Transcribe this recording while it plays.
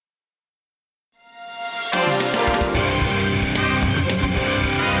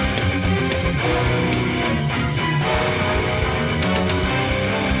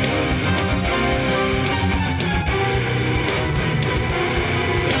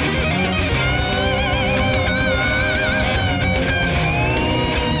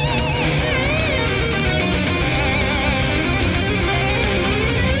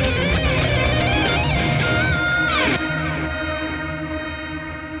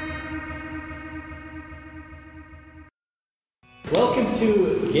Welcome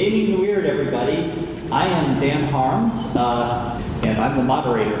to Gaming the Weird, everybody. I am Dan Harms, and I'm the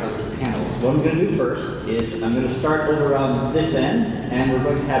moderator of this panel. So what I'm going to do first is I'm going to start over on this end, and we're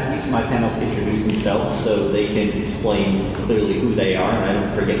going to have each of my panelists introduce themselves so they can explain clearly who they are, and I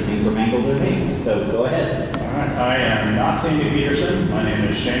don't forget things or mangle their names. So go ahead. All right. I am not Sandy Peterson. My name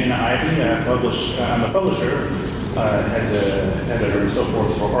is Shane Ivey. I'm a publisher, editor, and so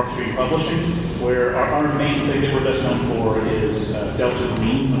forth for Arc Street Publishing, where our main thing that we're best known for is Delta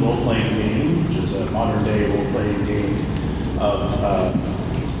Green, the role-playing game, which is a modern-day role-playing game of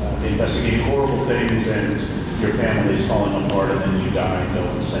investigating horrible things and your family is falling apart and then you die and go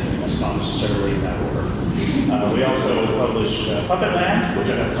insane. That's not necessarily in that order. We also publish Puppet Land, which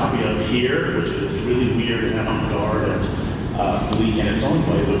I have a copy of here, which is really weird and avant-garde and bleak in its own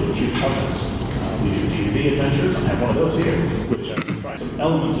way with cute puppets. We do D&D adventures. I have one of those here, which I try some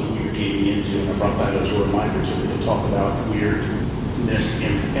elements of weird gaming into, and I brought that as a reminder to talk about weirdness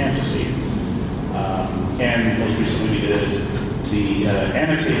in fantasy. And most recently we did the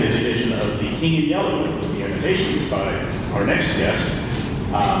annotated edition of The King in Yellow with the annotations by our next guest,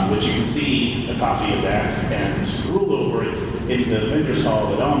 which you can see a copy of that and drool over it in the vendor's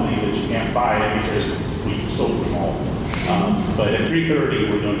hall at Omni, but you can't buy it because we sold them all. But at 3:30,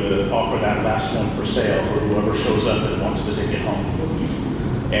 we're going to offer that last one for sale for whoever shows up and wants to take it home.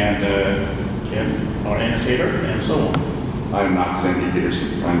 And Ken, our annotator, and so on. I'm not Sandy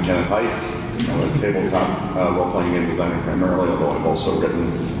Peterson. I'm Kenneth Height. I'm a tabletop role-playing game designer primarily, although I've also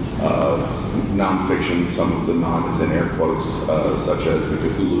written nonfiction. Some of the non is in air quotes, such as the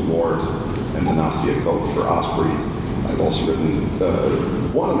Cthulhu Wars and the Nazi Occult for Osprey. I've also written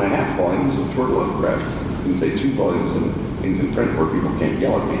 1.5 volumes of Toward Lovecraft. I can say 2 volumes and things in print where people can't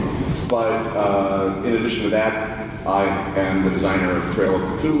yell at me. But in addition to that, I am the designer of Trail of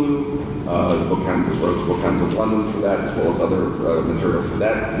Cthulhu, the bookends, as well as Bookends of London for that, as well as other material for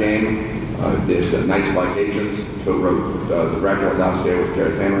that game. Did Knights Like Agents, co-wrote the Dracula dossier with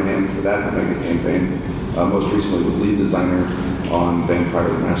Gareth Hanrahan for that mega campaign. Most recently was lead designer on Vampire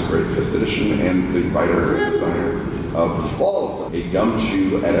the Masquerade 5th edition and the writer and designer of The Fall, a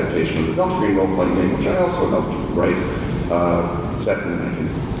gumshoe adaptation of the Delta Green role-playing game, which I also helped write, set in the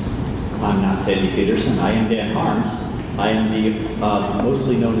 19th. I'm not Sandy Peterson. I am Dan Harms. I am the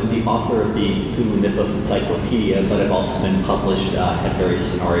mostly known as the author of the Cthulhu Mythos Encyclopedia, but I've also been published, had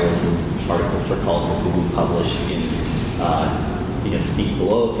various scenarios and articles for Call of Cthulhu published in Speak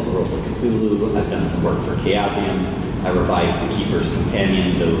Below for the World of Cthulhu. I've done some work for Chaosium. I revised The Keeper's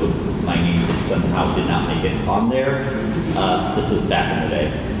Companion, though my name somehow did not make it on there. This was back in the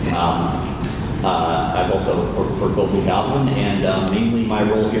day. I've also worked for Golden Goblin, and mainly my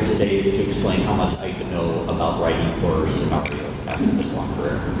role here today is to explain how much I know about writing horror scenarios after this long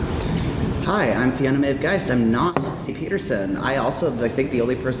career. Hi, I'm Fiona Maeve Geist. I'm not C. Peterson. I think the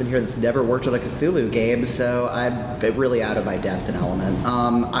only person here that's never worked on a Cthulhu game, so I'm really out of my depth and element.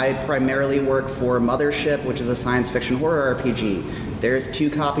 I primarily work for Mothership, which is a science fiction horror RPG. There's 2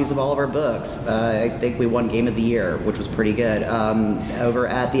 copies of all of our books. I think we won Game of the Year, which was pretty good, over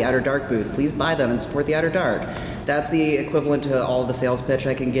at the Outer Dark booth. Please buy them and support the Outer Dark. That's the equivalent to all of the sales pitch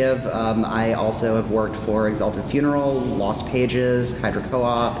I can give. I also have worked for Exalted Funeral, Lost Pages, Hydra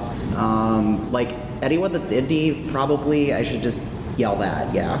Co-op. Like anyone that's indie, probably I should just yell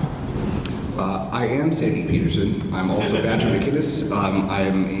that, yeah. I am Sandy Peterson. I'm also Badger McInnes. I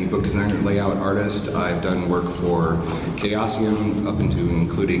am a book designer, layout artist. I've done work for Chaosium up into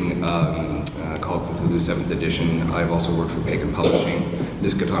including Call of Cthulhu 7th edition. I've also worked for Pagan Publishing,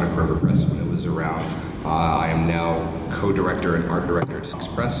 Miskatonic River Press when it was around. I am now co-director and art director at Six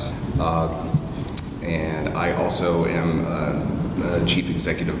Press. And I also am chief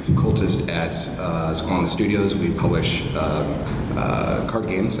executive cultist at Squalene Studios. We publish card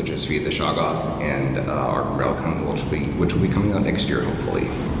games such as Feed the Shoggoth and Arkham Relic, which will be coming out next year, hopefully.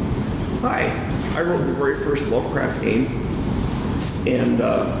 Hi, I wrote the very first Lovecraft game, and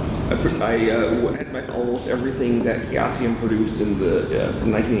I had almost everything that Chaosium produced in the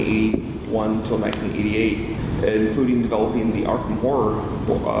from 1981 till 1988, including developing the Arkham Horror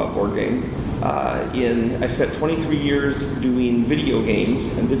board game. I spent 23 years doing video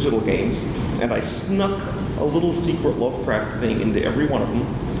games and digital games, and I snuck a little secret Lovecraft thing into every one of them.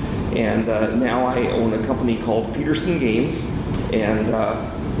 And now I own a company called Peterson Games, and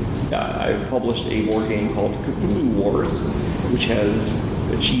I've published a board game called Cthulhu Wars, which has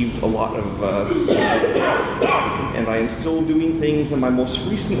achieved a lot of and I am still doing things, and my most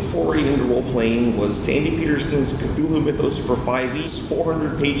recent foray into role-playing was Sandy Peterson's Cthulhu Mythos for 5e,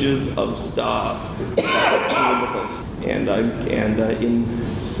 400 pages of stuff about Cthulhu Mythos. And in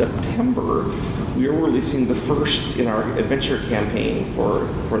September, we are releasing the first in our adventure campaign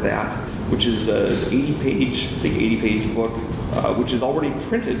for that, which is an 80-page book, which is already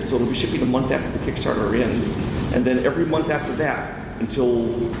printed, so it'll be shipping a month after the Kickstarter ends. And then every month after that,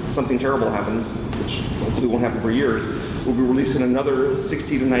 until something terrible happens, which hopefully won't happen for years, we'll be releasing another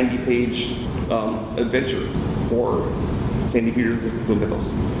 60 to 90-page adventure for Sandy Peterson's Cthulhu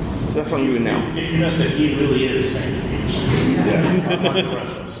Mythos. So that's what I'm doing now. If you notice that he really is Sandy Peterson. Yeah. Unlike the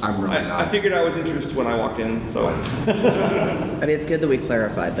rest of us. I'm really not. I figured I was introduced when I walked in, so. I mean, it's good that we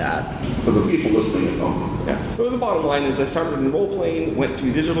clarified that. For the people listening at home. Yeah. But the bottom line is I started in role-playing, went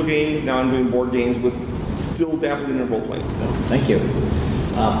to digital games, now I'm doing board games with still dabbling in role-playing. Thank you.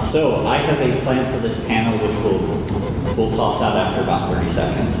 So I have a plan for this panel, which we'll toss out after about 30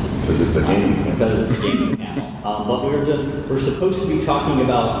 seconds. Because it's a game. Because it's a gaming panel. But we're supposed to be talking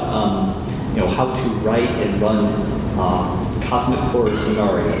about how to write and run cosmic horror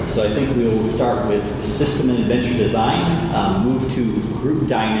scenarios. So I think we will start with system and adventure design, move to group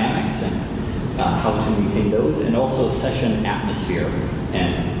dynamics and how to maintain those, and also session atmosphere.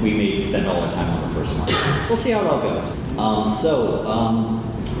 And we may spend all our time on the first one. We'll see how it all goes.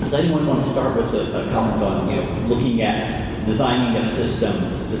 Does anyone want to start with a comment on looking at designing a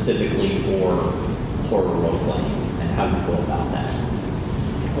system specifically for horror role playing and how you go about that?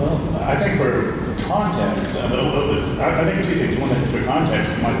 Well, I think for context, I think two things. One, for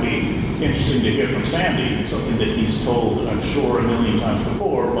context, it might be interesting to hear from Sandy, something that he's told, I'm sure, a million times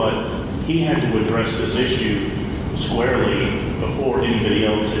before, but he had to address this issue squarely before anybody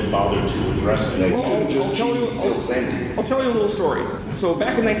else had bothered to address it. Well, I'll tell you a little story. So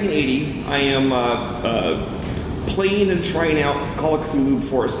back in 1980, I am playing and trying out Call of Cthulhu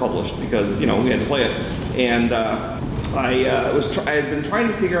before it's published because we had to play it, and I had been trying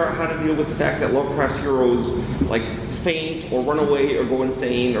to figure out how to deal with the fact that Lovecraft's heroes faint or run away or go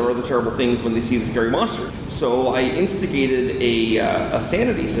insane or other terrible things when they see the scary monster. So I instigated a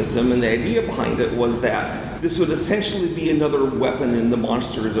sanity system, and the idea behind it was that this would essentially be another weapon in the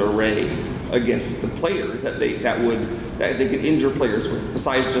monster's array against the players that they could injure players with.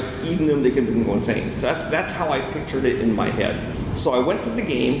 Besides just eating them, they could go insane. So that's how I pictured it in my head. So I went to the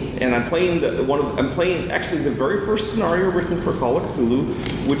game, and I'm playing actually the very first scenario written for Call of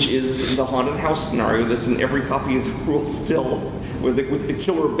Cthulhu, which is the haunted house scenario that's in every copy of the rules still. With the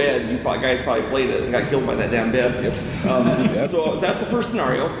killer bed, you guys probably played it and got killed by that damn bed. Yep. So that's the first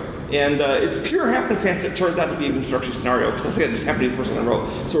scenario. And it's pure happenstance that it turns out to be a construction scenario, because that's just happened to be the first one I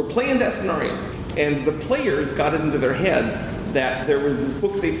wrote. So we're playing that scenario, and the players got it into their head that there was this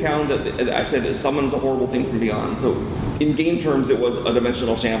book they found that I said it summons a horrible thing from beyond. So in game terms, it was a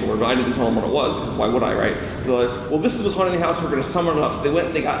dimensional shambler, but I didn't tell them what it was, because why would I, right? So they're like, well, this is what's haunting the house, we're going to summon it up. So they went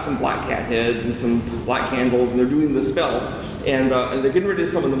and they got some black cat heads and some black candles, and they're doing the spell, and they're getting ready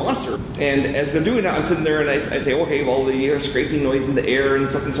to summon the monster. And as they're doing that, I'm sitting there and I say, okay, well, they hear scraping noise in the air, and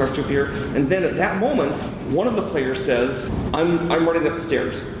something starts to appear. And then at that moment, one of the players says, I'm running up the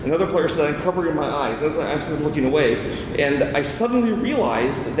stairs. Another player says, I'm covering my eyes. I'm just looking away. And I suddenly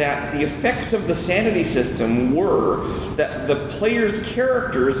realized that the effects of the sanity system were that the players'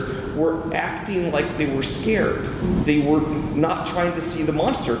 characters were acting like they were scared. They were not trying to see the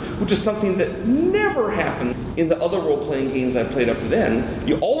monster, which is something that never happened in the other role-playing games I played up to then.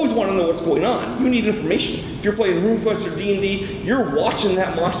 You always want to know what's going on. You need information. If you're playing RuneQuest or D&D, you're watching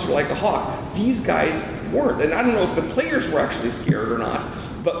that monster like a hawk. These guys weren't. And I don't know if the players were actually scared or not,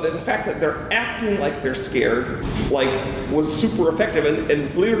 but the fact that they're acting like they're scared, was super effective.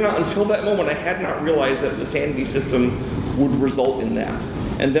 And believe it or not, until that moment, I had not realized that the sanity system would result in that.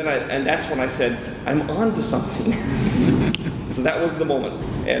 And that's when I said, I'm on to something. So that was the moment.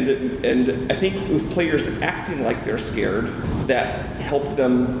 And I think with players acting like they're scared, that helped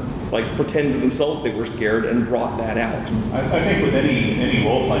them pretend to themselves they were scared and brought that out. I think with any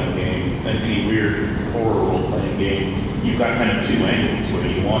role-playing game, any weird horror role-playing game, you've got kind of two angles where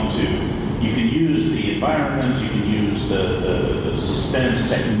you can use the environment, you can use the suspense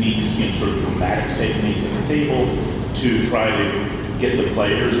techniques, sort of dramatic techniques at the table to try to get the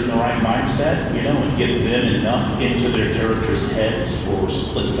players in the right mindset, and get them enough into their characters' heads for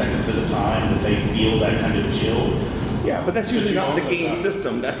split seconds at a time that they feel that kind of chill. Yeah, but that's usually not the game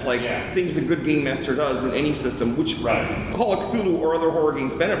system. That's things a good game master does in any system, which Call of Cthulhu or other horror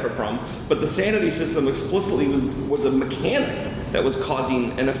games benefit from. But the sanity system explicitly was a mechanic that was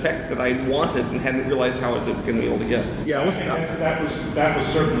causing an effect that I wanted and hadn't realized how I was going to be able to get. Yeah, I think that was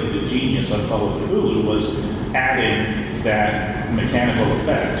certainly the genius of Call of Cthulhu, was adding that mechanical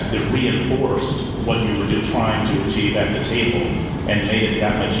effect that reinforced what you were trying to achieve at the table and made it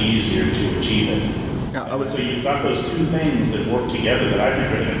that much easier to achieve it. Yeah, So you've got those two things that work together that I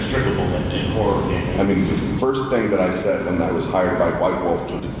think are inextricable in horror gaming. I mean, the first thing that I said when I was hired by White Wolf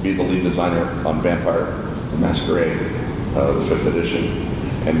to be the lead designer on Vampire the Masquerade, the 5th edition,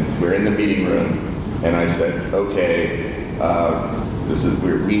 and we're in the meeting room, and I said, okay,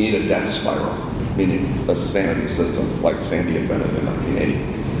 we need a death spiral, meaning a sanity system like Sandy invented in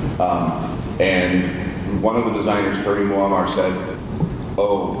 1980. And one of the designers, Terry Muammar, said,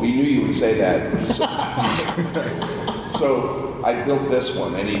 oh, we knew you would say that. So I built this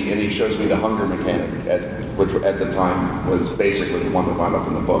one, and he shows me the hunger mechanic, which at the time was basically the one that wound up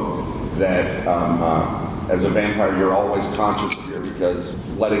in the book, that as a vampire you're always conscious of because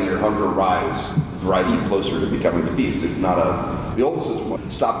letting your hunger rise drives you closer to becoming the beast. It's not the old system.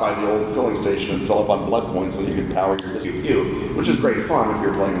 Stop by the old filling station and fill up on blood points so you can power your DPU, which is great fun if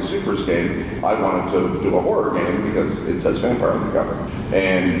you're playing a supers game. I wanted to do a horror game because it says vampire on the cover.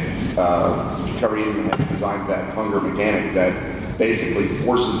 And Kareem had designed that hunger mechanic that basically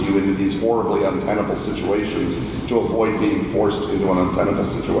forces you into these horribly untenable situations to avoid being forced into an untenable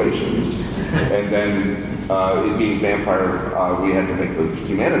situation. And then it being vampire, we had to make the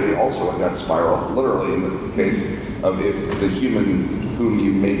humanity also a death spiral, literally in the case of if the human whom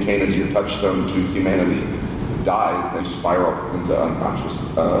you maintain as your touchstone to humanity dies, then spiral into unconscious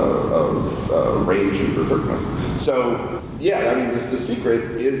rage and berserkness. So, yeah, I mean, the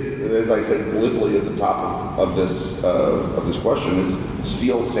secret is, as I said glibly at the top of this question, is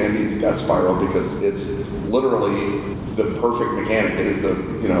steal Sandy's death spiral, because it's literally the perfect mechanic. It is the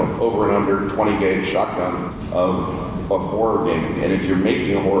over and under 20 gauge shotgun of horror gaming. And if you're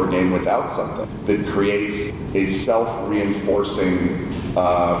making a horror game without something that creates a self-reinforcing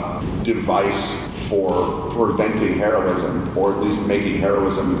device for preventing heroism, or at least making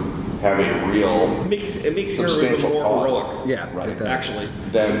heroism have a real It makes heroism substantial more cost. heroic. Yeah, Right. Actually.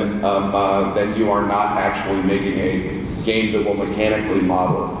 Then you are not actually making a game that will mechanically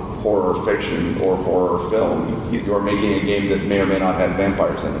model horror fiction or horror film. You are making a game that may or may not have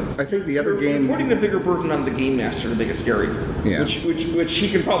vampires in it. I think the other You're game. putting a bigger burden on the game master to make it scary, Yeah. which he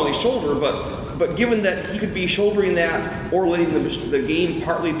can probably shoulder, but given that he could be shouldering that or letting the game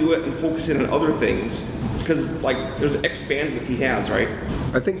partly do it and focusing on other things, because like there's X bandwidth he has, right?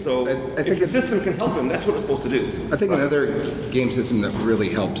 I think So I if think the system can help him, that's what it's supposed to do. I think another game system that really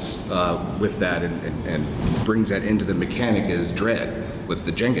helps with that and brings that into the mechanic is Dread with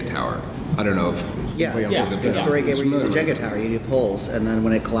the Jenga tower. I don't know if anybody else has been It's a great game where you use a familiar with Jenga tower, you do pulls, and then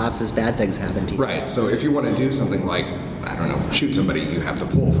when it collapses, bad things happen to you. Right, so if you want to do something like, I don't know, shoot somebody, you have to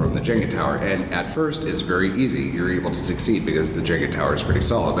pull from the Jenga tower, and at first it's very easy. You're able to succeed because the Jenga tower is pretty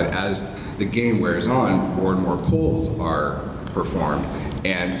solid, but as the game wears on, more and more pulls are performed,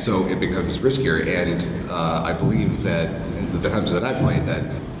 and so it becomes riskier, and I believe that the times that I played that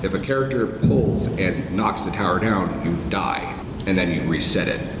if a character pulls and knocks the tower down, you die, and then you reset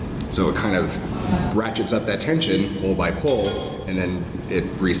it. So it kind of ratchets up that tension, pull by pull, and then it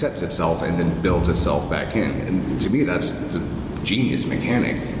resets itself and then builds itself back in. And to me, that's the genius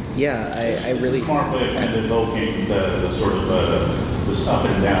mechanic. Yeah, I It's really. a smart way of kind of evoking the sort of this up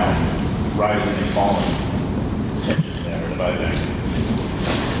and down, rising and falling tension narrative, I think.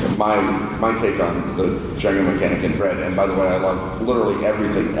 My take on the Jenga mechanic in Dread, and by the way, I love literally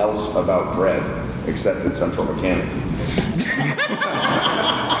everything else about Dread except its central mechanic,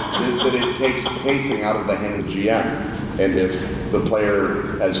 is that it takes pacing out of the hand of the GM. And if the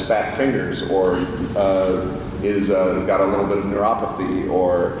player has fat fingers or is got a little bit of neuropathy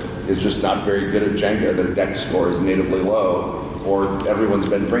or is just not very good at Jenga, their deck score is natively low, or everyone's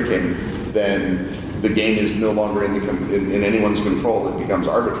been drinking, then the game is no longer in anyone's control. It becomes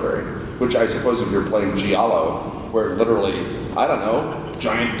arbitrary. Which I suppose if you're playing Giallo, where literally, I don't know,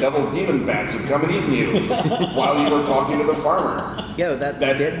 giant devil demon bats have come and eaten you while you were talking to the farmer. Yeah,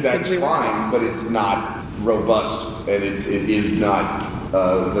 That's simply fine, but it's not robust, and it is not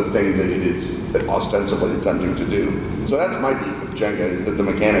the thing that it is ostensibly attempting to do. So that's my beef with Jenga, is that the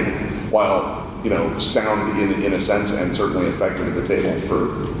mechanic, while sound in a sense and certainly effective at the table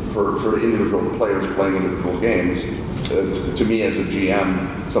for individual players playing individual games, to me as a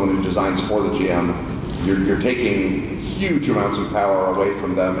GM, someone who designs for the GM, you're taking huge amounts of power away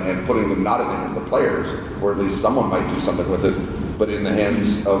from them and putting them not in the hands of the players, or at least someone might do something with it, but in the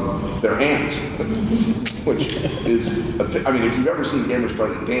hands of their hands, which is, I mean, if you've ever seen gamers try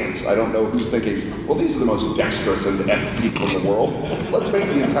to dance, I don't know who's thinking, well, these are the most dexterous and apt people in the world. Let's make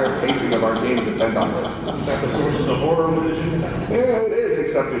the entire pacing of our game depend on this. Is that the source of the horror religion? Yeah, it is,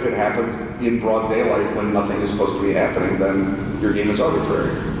 except if it happens in broad daylight when nothing is supposed to be happening, then your game is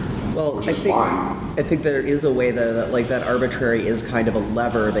arbitrary. Well, Which is fine. I think there is a way though that like that arbitrary is kind of a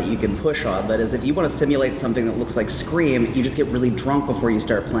lever that you can push on. That is, if you want to simulate something that looks like Scream, you just get really drunk before you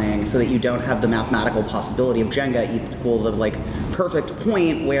start playing, so that you don't have the mathematical possibility of Jenga equal the like perfect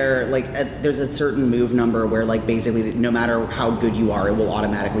point where like there's a certain move number where like basically no matter how good you are, it will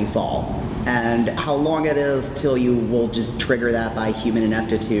automatically fall. And how long it is till you will just trigger that by human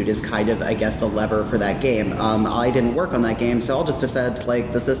ineptitude is kind of, I guess, the lever for that game. I didn't work on that game, so I'll just defend,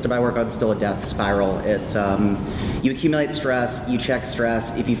 like, the system I work on is still a death spiral. It's, you accumulate stress, you check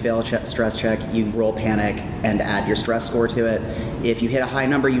stress. If you fail a stress check, you roll panic and add your stress score to it. If you hit a high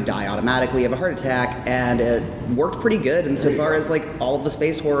number, you die automatically, you have a heart attack, and it worked pretty good insofar as, like, all of the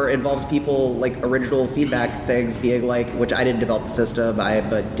space horror involves people, like, original feedback things being like, which I didn't develop the system, I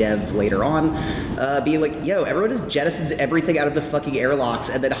am a dev later on, being like, yo, everyone just jettisons everything out of the fucking airlocks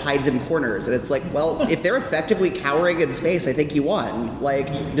and then hides in corners. And it's like, well, if they're effectively cowering in space, I think you won. Like,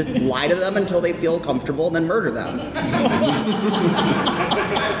 just lie to them until they feel comfortable and then murder them.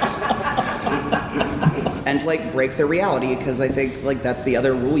 And, like, break their reality, because I think, like, that's the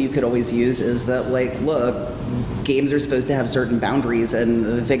other rule you could always use is that, like, look, games are supposed to have certain boundaries, and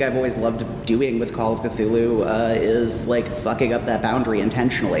the thing I've always loved doing with Call of Cthulhu is, like, fucking up that boundary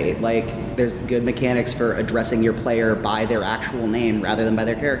intentionally. Like, there's good mechanics for addressing your player by their actual name rather than by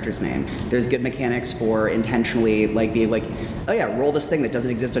their character's name. There's good mechanics for intentionally, like, being like, oh yeah, roll this thing that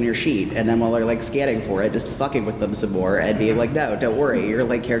doesn't exist on your sheet, and then while they're, like, scanning for it, just fucking with them some more and being like, no, don't worry, your,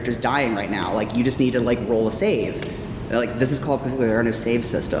 like, character's dying right now. Like, you just need to, like, roll a save. Like, this is Call of Cthulhu, there are no save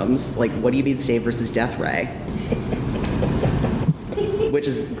systems. Like, what do you mean save versus death ray? Which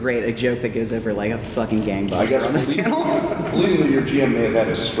is great, a joke that goes over like a fucking gangbuster on this panel. Believing that your GM may have had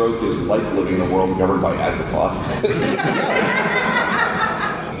a stroke is like living in a world governed by Azathoth.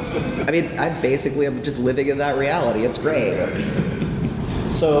 I mean, I basically am just living in that reality. It's great.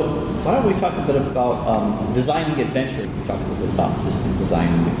 So why don't we talk a bit about designing adventure? We talked a little bit about system design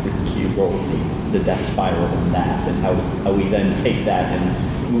and the key role, the death spiral in that, and how we then take that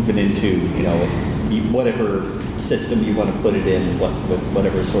and move it into, you know, whatever system you want to put it in,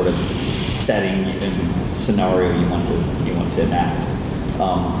 whatever sort of setting and scenario you want to enact.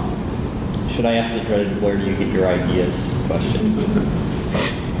 Should I ask the dreaded "where do you get your ideas" question?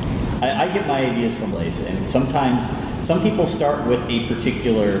 I get my ideas from Blaze, and sometimes some people start with a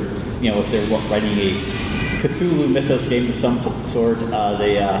particular, you know, if they're writing a Cthulhu mythos game of some sort,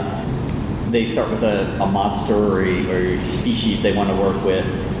 they start with a monster or a species they want to work with.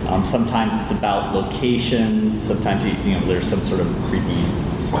 Sometimes it's about location. Sometimes you know there's some sort of creepy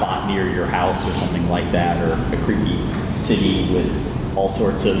spot near your house or something like that, or a creepy city with all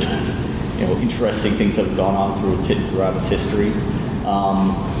sorts of interesting things that have gone on throughout its history.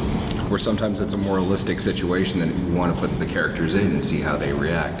 Or sometimes it's a moralistic situation that you want to put the characters in and see how they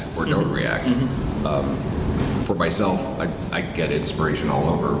react or don't react. For myself, I get inspiration all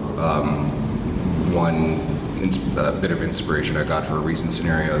over. One bit of inspiration I got for a recent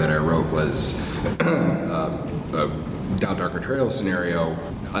scenario that I wrote was a Down Darker Trail scenario.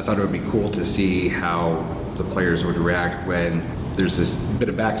 I thought it would be cool to see how the players would react when there's this bit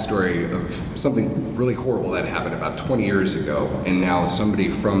of backstory of something really horrible that happened about 20 years ago, and now somebody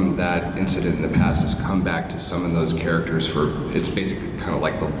from that incident in the past has come back to summon those characters for, it's basically kind of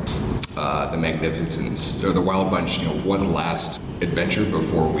like the Magnificence or the Wild Bunch, one last adventure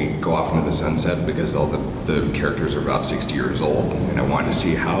before we go off into the sunset, because all the characters are about 60 years old, and I wanted to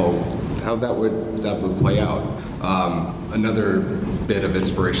see how that would play out. Another bit of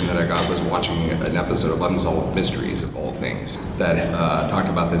inspiration that I got was watching an episode of Unsolved Mysteries, of all things, that talked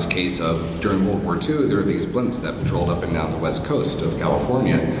about this case of during World War II, there were these blimps that patrolled up and down the west coast of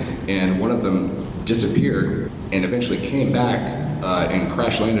California, and one of them disappeared and eventually came back and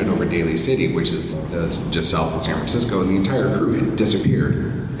crash landed over Daly City, which is just south of San Francisco, and the entire crew had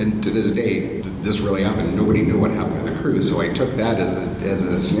disappeared. And to this day, this really happened. Nobody knew what happened to the crew, so I took that as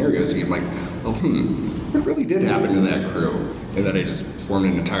a scenario scheme, like, well, what really did happen to that crew? And then I just formed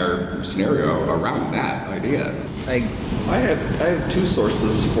an entire scenario around that idea. I have two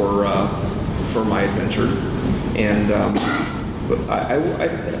sources for my adventures, and but I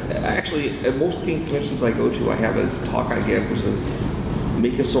actually at most game conventions I go to, I have a talk I give which is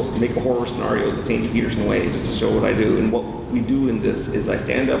make a horror scenario the Sandy Peterson way, just to show what I do and we do in this is I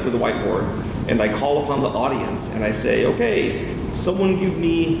stand up with a whiteboard and I call upon the audience and I say, okay, someone give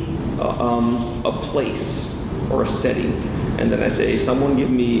me a place or a setting. And then I say, someone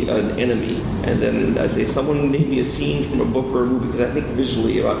give me an enemy. And then I say, someone name me a scene from a book or a movie, because I think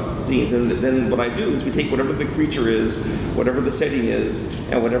visually about scenes. And then what I do is we take whatever the creature is, whatever the setting is,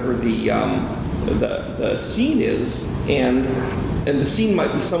 and whatever the scene is, and the scene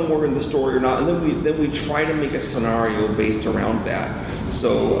might be somewhere in the story or not, and then we try to make a scenario based around that.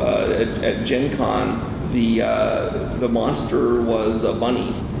 So at Gen Con, the monster was a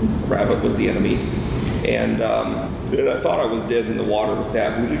bunny. Rabbit was the enemy. And I thought I was dead in the water with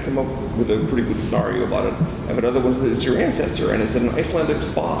that, but we did come up with a pretty good scenario about it. I have another one that's your ancestor, and it's an Icelandic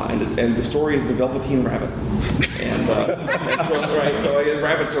spa, and the story is the Velveteen Rabbit. And so I guess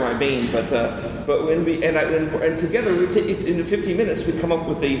rabbits are my bane. But when we and together we take it in 50 minutes, we come up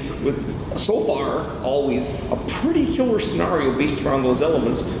with so far always a pretty killer scenario based around those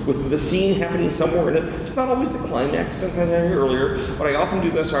elements, with the scene happening somewhere in it. It's not always the climax. Sometimes I hear earlier, but I often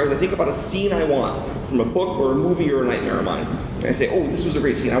do this. I think about a scene I want from a book or a movie or a nightmare of mine. And I say, oh, this was a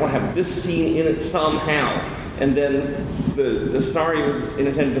great scene. I want to have this scene in it somehow. And then the scenario is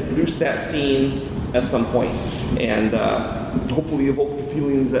intended to produce that scene at some point, and hopefully evoke the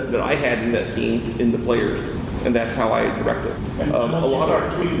feelings that I had in that scene in the players. And that's how I direct it. And once you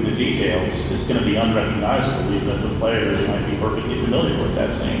start tweaking the details, it's going to be unrecognizable, even if the players might be perfectly familiar with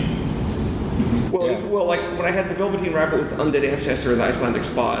that scene. Well, like when I had the Velveteen Rabbit with the undead ancestor in the Icelandic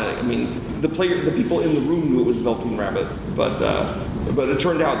spa, I mean, the people in the room knew it was the Velveteen Rabbit, but it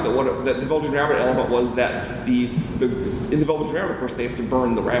turned out that the Velveteen Rabbit element was that in the Velveteen Rabbit, of course, they have to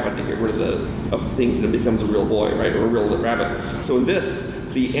burn the rabbit to get rid of the things, and it becomes a real boy, right, or a real rabbit. So in this,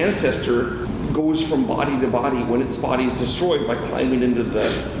 the ancestor goes from body to body when its body is destroyed by climbing into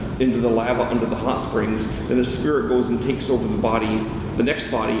the lava under the hot springs. Then the spirit goes and takes over the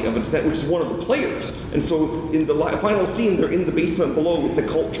next body of it, which is one of the players. And so in the final scene, they're in the basement below with the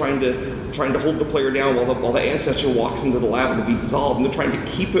cult trying to hold the player down while the ancestor walks into the lava to be dissolved, and they're trying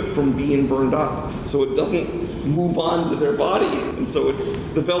to keep it from being burned up so it doesn't move on to their body. And so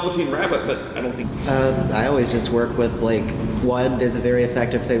it's the Velveteen Rabbit, but I don't think... I always just work with, one, there's a very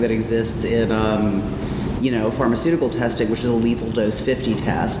effective thing that exists in... pharmaceutical testing, which is a lethal dose 50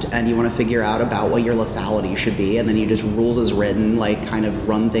 test, and you want to figure out about what your lethality should be, and then you just rules as written, kind of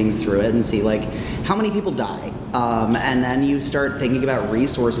run things through it and see, how many people die. And then you start thinking about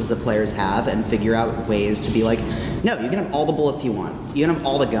resources that players have and figure out ways to be no, you can have all the bullets you want. You can have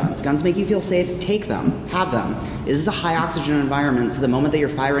all the guns. Guns make you feel safe, take them, have them. This is a high oxygen environment, so the moment that your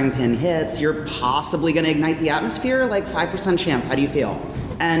firing pin hits, you're possibly going to ignite the atmosphere, 5% chance. How do you feel?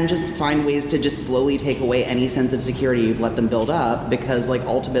 And just find ways to just slowly take away any sense of security you've let them build up, because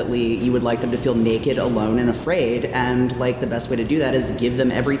ultimately you would like them to feel naked, alone, and afraid, and the best way to do that is give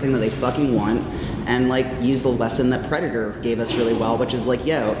them everything that they fucking want, and use the lesson that Predator gave us really well, which is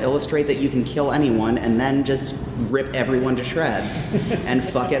illustrate that you can kill anyone and then just rip everyone to shreds and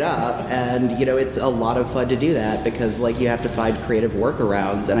fuck it up. And it's a lot of fun to do that, because you have to find creative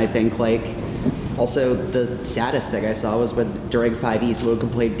workarounds. And I think also, the saddest thing I saw was when during 5e, someone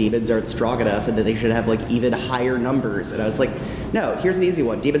complained demons aren't strong enough and that they should have even higher numbers. And I was no, here's an easy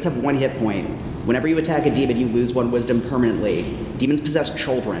one. Demons have 1 hit point. Whenever you attack a demon, you lose 1 wisdom permanently. Demons possess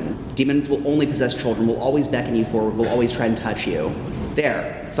children. Demons will only possess children, will always beckon you forward, will always try and touch you.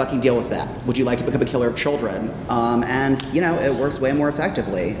 There. Fucking deal with that. Would you like to become a killer of children? And it works way more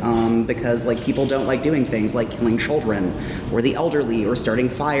effectively, because people don't like doing things like killing children or the elderly or starting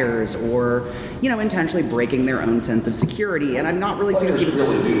fires or intentionally breaking their own sense of security. And I'm not really Players serious.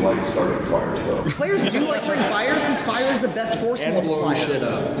 really do like starting fires, though. Players do like starting fires because fire is the best force multiplier. Shit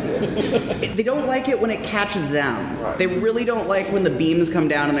up. They don't like it when it catches them. Right. They really don't like when the beams come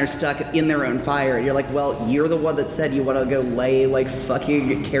down and they're stuck in their own fire. And you're well, you're the one that said you want to go lay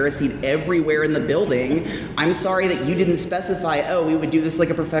fucking kerosene everywhere in the building. I'm sorry that you didn't specify, we would do this like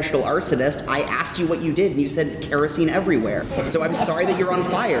a professional arsonist. I asked you what you did and you said kerosene everywhere. So I'm sorry that you're on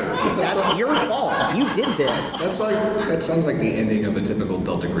fire. That's your fault. You did this. That sounds like the ending of a typical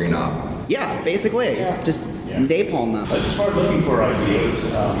Delta Green op. Yeah, basically. Just napalm them. As far as looking for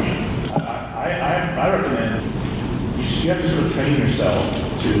ideas, I recommend you have to sort of train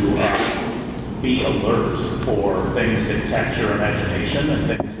yourself to be alert for things that catch your imagination and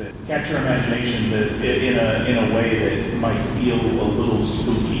things that catch your imagination that in a way that might feel a little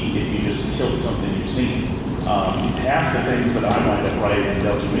spooky if you just tilt something you've seen. Half the things that I wind up writing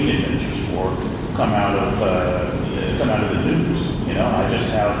Delta Green adventures for come out of the news. I just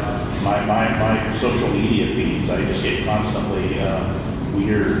have my social media feeds. I just get constantly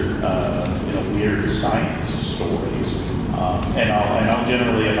weird science stories. And I'll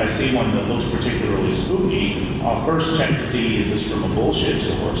generally, if I see one that looks particularly spooky, I'll first check to see, is this from a bullshit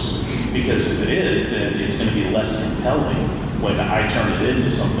source? Because if it is, then it's going to be less compelling when I turn it into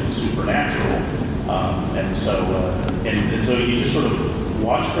something supernatural. And so you just sort of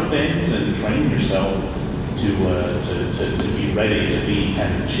watch for things and train yourself to be ready to be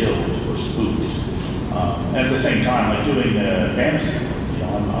kind of chilled or spooked. And at the same time, like doing fantasy,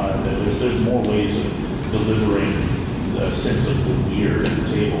 there's more ways of delivering the sense of the weird at the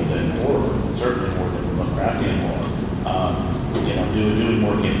table than horror, certainly more than Lovecraftian horror. Doing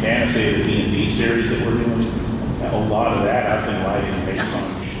work in fantasy, the D&D series that we're doing, a lot of that I've been writing based on,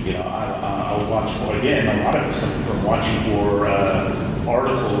 I'll watch for, again, a lot of it's coming from watching for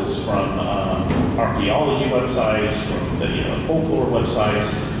articles from archaeology websites, from the folklore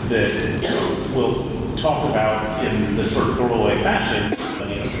websites that will talk about in this sort of throwaway fashion,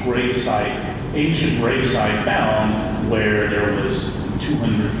 ancient gravesite found where there was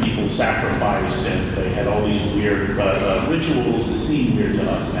 200 people sacrificed and they had all these weird rituals that seem weird to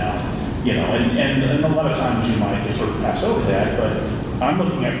us now. And a lot of times you might just sort of pass over that, but I'm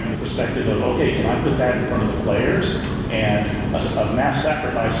looking at it from the perspective of, okay, can I put that in front of the players? And a mass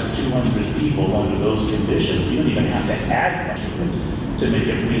sacrifice of 200 people under those conditions, you don't even have to add much to it to make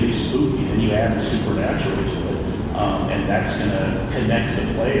it really spooky. Then you add the supernatural to it. And that's going to connect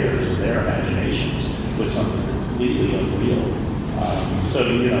the players and their imaginations with something completely unreal.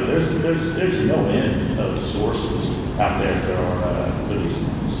 There's no end of sources out there for these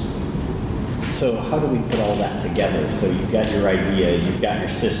things. So how do we put all that together? So you've got your idea, you've got your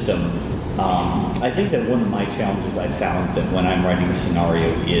system. I think that one of my challenges I found that when I'm writing a scenario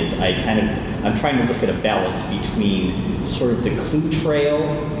is I'm trying to look at a balance between sort of the clue trail,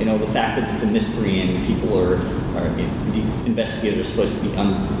 the fact that it's a mystery and people are the investigators are supposed to be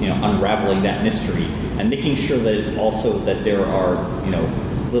unraveling that mystery, and making sure that it's also that there are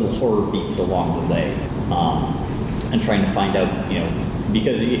little horror beats along the way, and trying to find out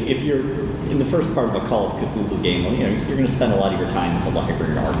because if you're in the first part of a Call of Cthulhu game, you're going to spend a lot of your time at the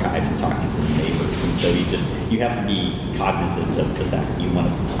library and archives and talking to the neighbors, and so you have to be cognizant of the fact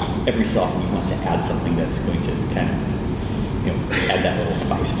that every so often you want to add something that's going to kind of add that little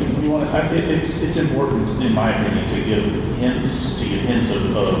spice to it. It's important, in my opinion, to give hints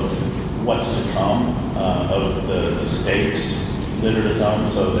of what's to come, of the stakes that are to come,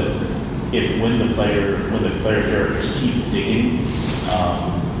 so that when the player characters keep digging,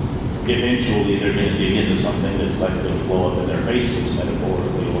 eventually they're going to dig into something that's likely to blow up in their faces,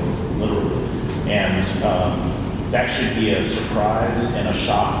 metaphorically or literally. And that should be a surprise and a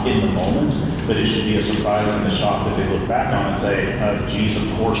shock in the moment, but it should be a surprise and a shock that they look back on and say, geez,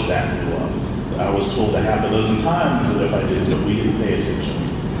 of course that blew up. I was told a half a dozen times that if I did, that we didn't pay attention.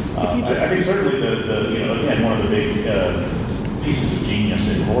 I think certainly again, one of the big pieces of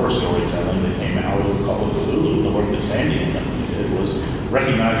genius in horror storytelling that came out of Call of Cthulhu, the work that Sandy and company did, was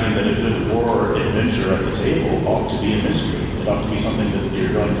recognizing that a good horror adventure at the table ought to be a mystery. It ought to be something that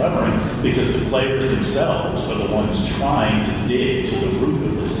you're uncovering, because the players themselves are the ones trying to dig to the root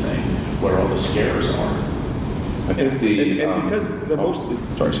of this thing, where all the scares are. I think because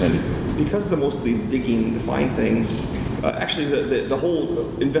Sandy. Because the mostly digging to find things, actually the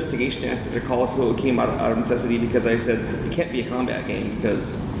whole investigation aspect of Call of Cthulhu came out of necessity, because I said it can't be a combat game,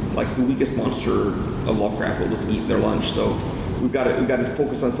 because like the weakest monster of Lovecraft will just eat their lunch. So we've got to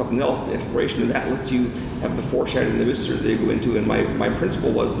focus on something else, the exploration, and that lets you have the foreshadowing, the mystery that they go into. And my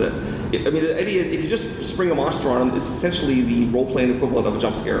principle was that, the idea is if you just spring a monster on them, it's essentially the role-playing equivalent of a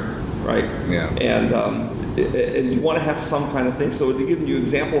jump scare, right? Yeah. And you want to have some kind of thing. So to give you an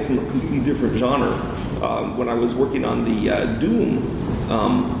example from a completely different genre, when I was working on the Doom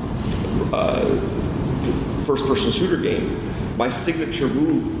first-person shooter game, my signature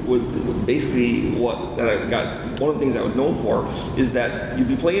move was basically one of the things I was known for is that you'd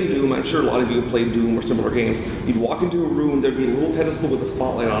be playing Doom. I'm sure a lot of you have played Doom or similar games. You'd walk into a room, there'd be a little pedestal with a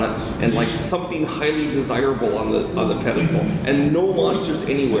spotlight on it, and like something highly desirable on the pedestal, and no monsters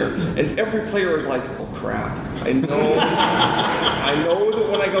anywhere. And every player is like, oh crap, I know that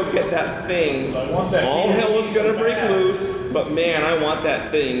when I go get that thing, all hell is gonna break loose. But man, I want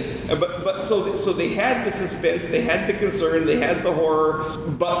that thing. But so they had the suspense, they had the concern, they had the horror,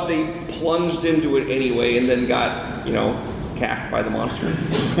 but they plunged into it anyway, and then got cacked by the monsters.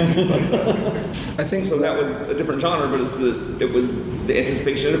 I think so. That was a different genre, but it was the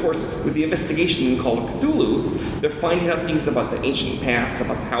anticipation. And of course, with the investigation called Cthulhu, they're finding out things about the ancient past,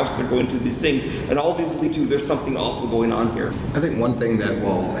 about the house they're going to, these things, and all these lead to there's something awful going on here. I think one thing that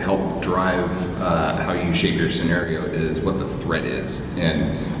will help drive how you shape your scenario is what the threat is,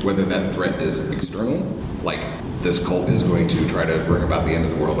 and whether that threat is external, like this cult is going to try to bring about the end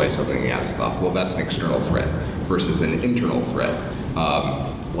of the world by summoning Azathoth. Well, that's an external threat versus an internal threat.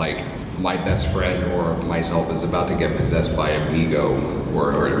 Like my best friend or myself is about to get possessed by a Migo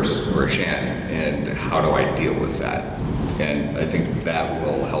or a Shan, and how do I deal with that? And I think that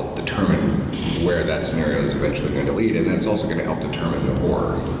will help determine where that scenario is eventually going to lead, and then it's also going to help determine the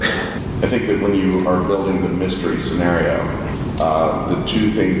horror. I think that when you are building the mystery scenario, the two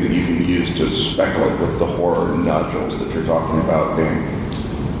things that you can use to speculate with the horror nodules that you're talking about,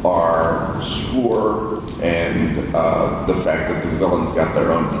 Dan, are Spore and the fact that the villains got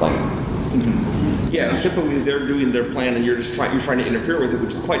their own plan. Yeah, typically they're doing their plan and you're trying to interfere with it,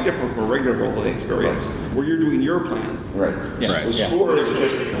 which is quite different from a regular role-playing experience, where you're doing your plan. Right. Yeah. So Yeah. Spore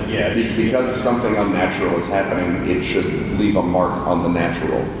is just because something unnatural is happening, it should leave a mark on the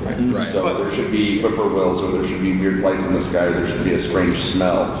natural. Right. So there should be whippoorwills, or there should be weird lights in the sky, or there should be a strange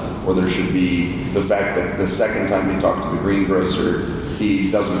smell, or there should be the fact that the second time you talk to the greengrocer,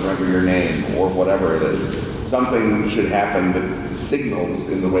 he doesn't remember your name, or whatever it is. Something should happen that signals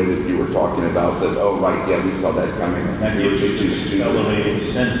in the way that you were talking about that, oh, right, yeah, we saw that coming. That gives you this elevated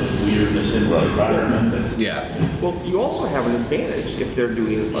sense of weirdness in the environment. Yeah. Well, you also have an advantage if they're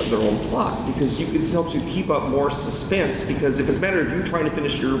doing their own plot, because it helps you keep up more suspense, because if it's a matter of you trying to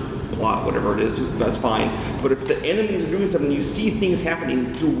finish your plot, whatever it is, that's fine. But if the enemies are doing something, you see things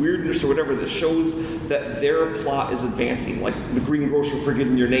happening through weirdness or whatever that shows that their plot is advancing, like the greengrocer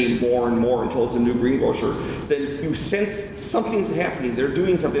forgetting your name more and more until it's a new greengrocer, then you sense something's happening, they're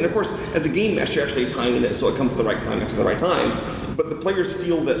doing something. And of course, as a game master, you're actually timing it so it comes to the right climax at the right time. But the players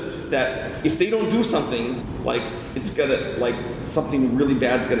feel that if they don't do something, like it's gonna, like something really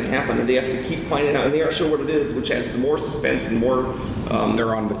bad's gonna happen, and they have to keep finding out, and they aren't sure what it is, which adds to more suspense and more.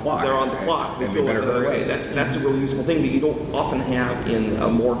 They're on the clock. They're on the clock. They And feel we like better that hurry. way. That's a really useful thing that you don't often have in a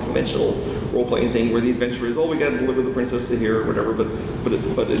more conventional role-playing thing, where the adventure is, oh, we got to deliver the princess to here or whatever.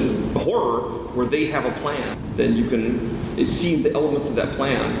 But in horror, where they have a plan, then you can see the elements of that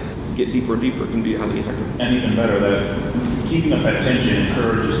plan get deeper and deeper, can be highly effective. And even better, that keeping up that tension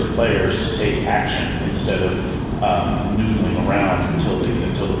encourages the players to take action instead of noodling around until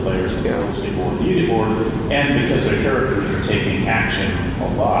the players themselves get bored. You get bored, and because their characters are taking action a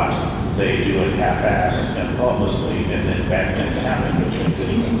lot, they do it half-assed and thoughtlessly, and then bad things happen, which makes it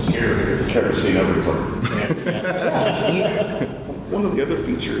even scarier. Kerosene everywhere. One of the other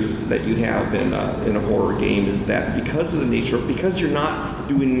features that you have in a horror game is that because of the nature, because you're not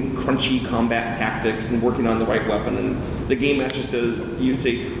doing crunchy combat tactics and working on the right weapon, and the game master says, you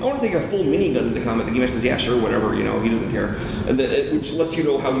say, I want to take a full minigun into combat. The game master says, yeah, sure, whatever, he doesn't care, and then which lets you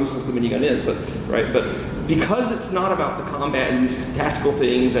know how useless the minigun is, but because it's not about the combat and these tactical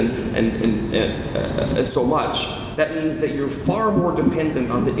things and so much, that means that you're far more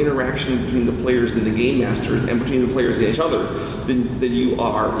dependent on the interaction between the players and the game masters and between the players and each other than you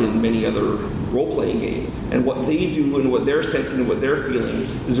are in many other role-playing games. And what they do and what they're sensing and what they're feeling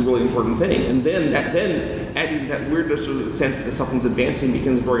is a really important thing. And then adding that weirdness or the sense that something's advancing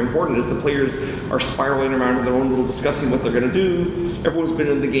becomes very important as the players are spiraling around in their own little discussing what they're going to do. Everyone's been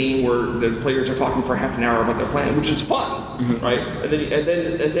in the game where the players are talking for half an hour about their plan, which is fun, right? And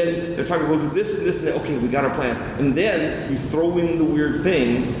then they're talking, we'll do this and this and that. Okay, we got our plan. And then you throw in the weird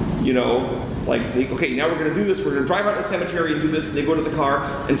thing, like, okay, now we're going to do this. We're going to drive out to the cemetery and do this. And they go to the car,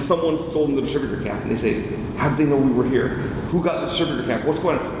 and someone's stolen the distributor cap. And they say, how did they know we were here? Who got the distributor cap? What's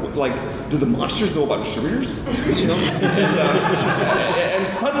going on? Like, do the monsters know about distributors? And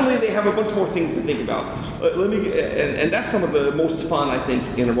suddenly they have a bunch more things to think about. And that's some of the most fun, I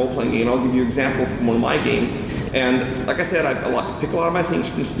think, in a role-playing game. I'll give you an example from one of my games. And like I said, I pick a lot of my things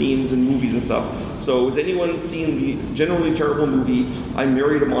from scenes and movies and stuff. So has anyone seen the generally terrible movie, I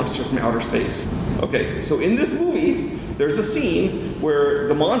Married a Monster from Outer Space? Okay, so in this movie, there's a scene where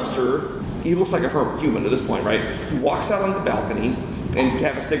the monster, he looks like a human at this point, right? He walks out on the balcony and to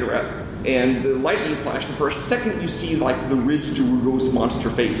have a cigarette, and the lightning flashed, and for a second you see like the Ridge Jarugos monster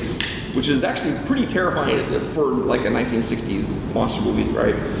face, which is actually pretty terrifying for like a 1960s monster movie,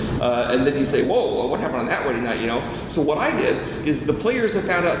 right? And then you say, whoa, what happened on that wedding night, So what I did is the players have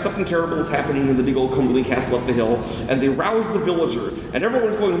found out something terrible is happening in the big old Cumberland castle up the hill, and they rouse the villagers, and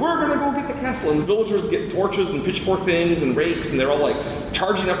everyone's going, we're gonna go get the castle, and the villagers get torches and pitchfork things and rakes, and they're all like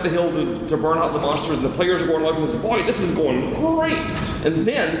charging up the hill to burn out the monsters, and the players are going along and they say, boy, this is going great. And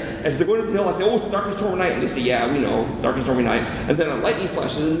then, as they're going up the hill, I say, oh, it's Darkest Stormy Night. And they say, yeah, we know, Darkest Stormy Night. And then a lightning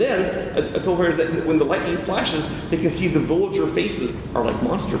flashes. And then, I told players that when the lightning flashes, they can see the villager faces are like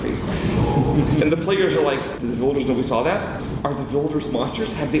monster faces. And the players are like, do the villagers know we saw that? Are the villagers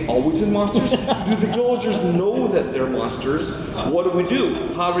monsters? Have they always been monsters? Do the villagers know that they're monsters? What do we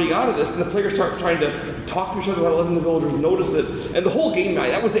do? How are we out of this? And the players start trying to talk to each other about letting the villagers notice it. And the whole game night,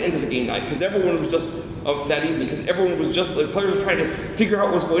 that was the end of the game night, because everyone was just, that evening, because everyone was just, the players were trying to figure out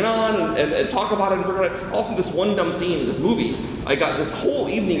what was going on and talk about it. And we're gonna, all from this one dumb scene in this movie, I got this whole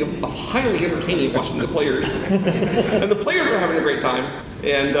evening of highly entertaining watching the players. And the players were having a great time.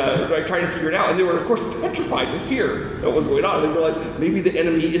 And trying to figure it out. And they were, of course, petrified with fear of what was going on. They were like, maybe the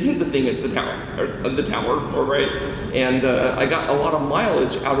enemy isn't the thing at the tower, right? And I got a lot of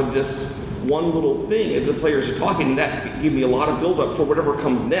mileage out of this one little thing. And the players are talking, and that gave me a lot of build-up for whatever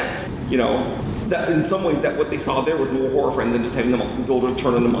comes next. You know, that in some ways, that what they saw there was more horrifying than just having the villagers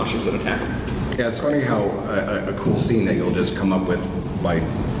turn into monsters and attack. Yeah, it's funny how a cool scene that you'll just come up with by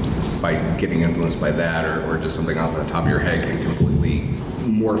getting influenced by that or just something off the top of your head can completely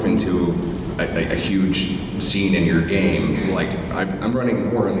morph into a huge scene in your game. Like, I'm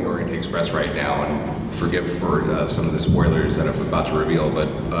running War on the Orient Express right now, and forgive for some of the spoilers that I'm about to reveal, but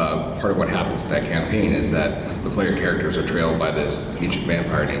part of what happens to that campaign is that the player characters are trailed by this ancient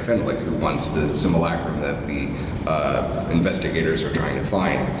vampire named Fenalik, who wants the simulacrum that the investigators are trying to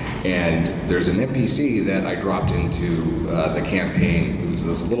find. And there's an NPC that I dropped into the campaign, who's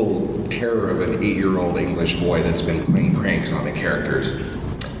this little terror of an 8-year-old English boy that's been playing pranks on the characters.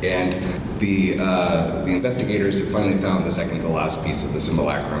 And the investigators have finally found the second to last piece of the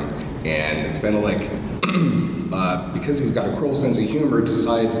simulacrum, and Fenalik, because he's got a cruel sense of humor,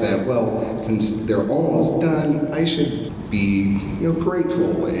 decides that, well, since they're almost done, I should be,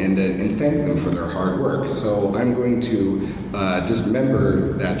 grateful and thank them for their hard work. So I'm going to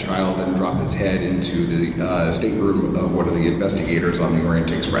dismember that child and drop his head into the stateroom of one of the investigators on the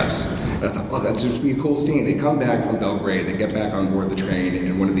Orient Express. And I thought, well, that'd just be a cool scene. They come back from Belgrade, they get back on board the train,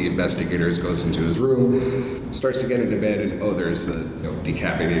 and one of the investigators goes into his room, starts to get into bed, and there's the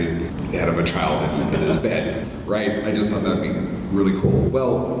decapitated head of a child in his bed, right? I just thought that'd be really cool.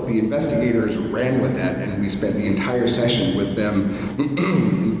 Well, the investigators ran with that, and we spent the entire session with them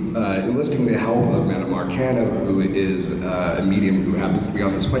enlisting the help of Madame Arcana, who is a medium who happens to be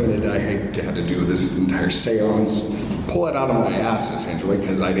on this planet. I had to do this entire seance, pull it out of my ass, essentially,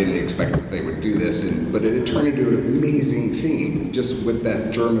 because I didn't expect that they would do this, but it turned into an amazing scene, just with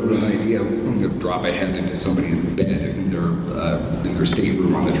that germ of an idea of drop a head into somebody's bed in their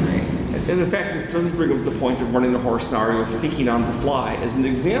stateroom on the train. And in fact, this does bring up the point of running a horror scenario of thinking on the fly. As an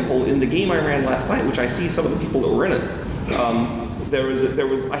example, in the game I ran last night, which I see some of the people that were in it,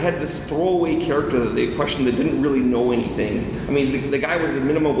 I had this throwaway character that they questioned that didn't really know anything. I mean, the guy was a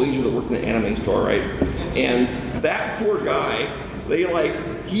minimum wager that worked in an anime store, right? And that poor guy,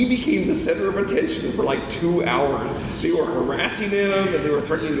 he became the center of attention for 2 hours. They were harassing him, and they were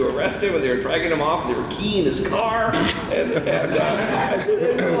threatening to arrest him, and they were dragging him off, and they were keying his car, and the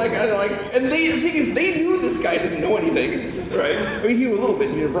thing is, they knew this guy didn't know anything, right? I mean, he knew a little bit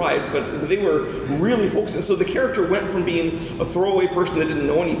to be a bride, but they were really focused. And so the character went from being a throwaway person that didn't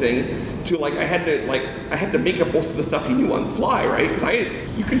know anything to I had to make up most of the stuff he knew on the fly, right? Because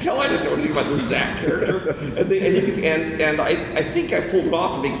you can tell I didn't know anything about this Zack character, and I think I pulled it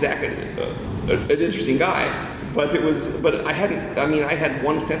off to make Zack an interesting guy. But I had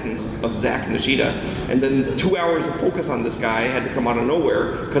one sentence of Zack Nishida, and then 2 hours of focus on this guy had to come out of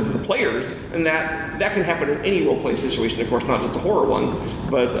nowhere because of the players, and that can happen in any role-play situation, of course, not just a horror one.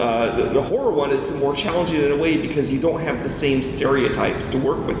 But the horror one, it's more challenging in a way because you don't have the same stereotypes to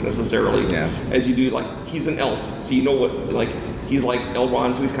work with necessarily as you do. He's an elf, so you know what, he's like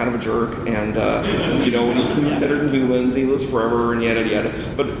Elrond, so he's kind of a jerk, and and he's better than humans, and he lives forever, and yada yada.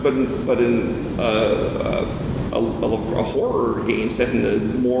 But in a horror game set in a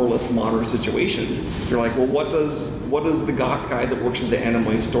more or less modern situation, you're like, well, what does the goth guy that works at the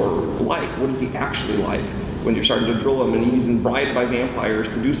anime store like? What is he actually like? When you're starting to drill him and he's bribed by vampires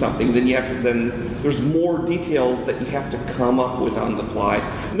to do something, then there's more details that you have to come up with on the fly.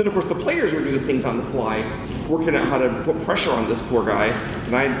 And then of course the players were doing things on the fly, working out how to put pressure on this poor guy.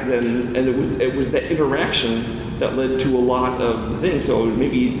 And it was that interaction that led to a lot of the things. So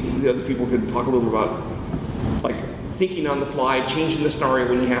maybe the other people could talk a little bit about thinking on the fly, changing the scenario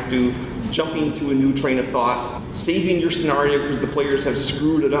when you have to, jumping to a new train of thought, saving your scenario because the players have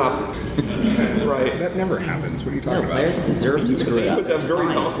screwed it up. Right. That never happens. What are you talking about? Players deserve to screw it up. Because have very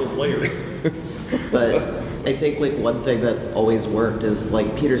possible players. But I think like one thing that's always worked is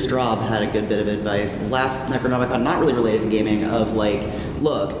like Peter Straub had a good bit of advice last Necronomicon, not really related to gaming, of like,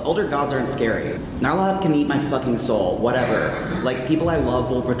 look, older gods aren't scary. Narlab can eat my fucking soul, whatever. Like, people I love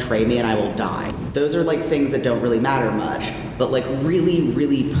will betray me and I will die. Those are like things that don't really matter much. But like really,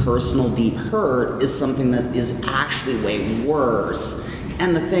 really personal, deep hurt is something that is actually way worse.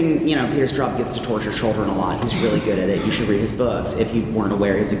 And the thing, you know, Peter Straub gets to torture children a lot. He's really good at it. You should read his books. If you weren't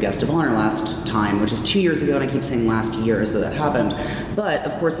aware, he was a guest of honor last time, which is 2 years ago, and I keep saying last year as though that happened. But,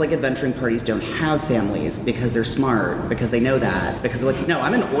 of course, like, adventuring parties don't have families because they're smart, because they know that, because they're like, no,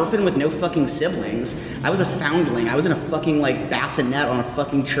 I'm an orphan with no fucking siblings. I was a foundling. I was in a fucking, like, bassinet on a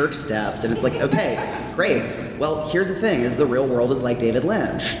fucking church steps, and it's like, okay, great. Well, here's the thing, is the real world is like David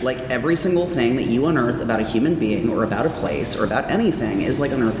Lynch. Like, every single thing that you unearth about a human being or about a place or about anything is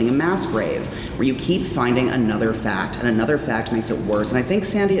like unearthing a mass grave, where you keep finding another fact, and another fact makes it worse. And I think,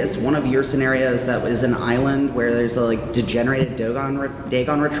 Sandy, it's one of your scenarios that is an island where there's a, like, degenerated Dagon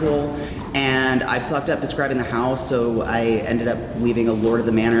ritual, and I fucked up describing the house, so I ended up leaving a Lord of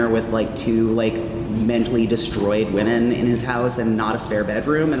the Manor with, like, 2, like, mentally destroyed women in his house and not a spare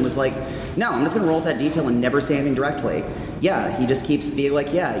bedroom, and was like, no, I'm just gonna roll with that detail and never say anything directly. Yeah, he just keeps being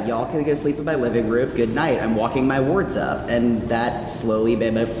like, yeah, y'all can go sleep in my living room, good night, I'm walking my wards up. And that slowly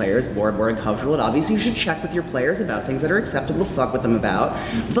made my players more and more uncomfortable. And obviously you should check with your players about things that are acceptable to fuck with them about.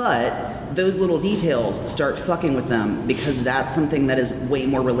 But those little details, start fucking with them, because that's something that is way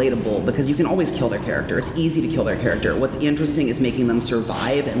more relatable, because you can always kill their character. It's easy to kill their character. What's interesting is making them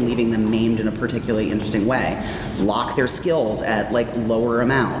survive and leaving them maimed in a particularly interesting way. Lock their skills at, like, lower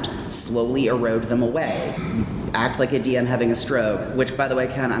amount. Slowly erode them away. Act like a DM having a stroke, which, by the way,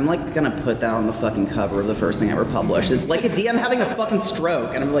 Ken, I'm like gonna put that on the fucking cover of the first thing I ever publish, is like a DM having a fucking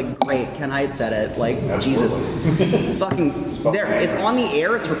stroke, and I'm like, great, Ken Hyatt said it, like, Jesus. Fucking, there, it's on the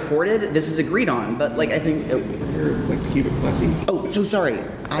air, it's recorded, this is agreed on, but like, I think, Like, keep it classy. oh, so sorry,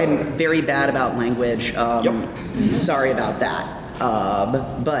 I'm very bad about language, sorry about that.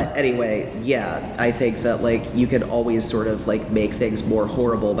 But anyway, yeah, I think that, like, you could always sort of, like, make things more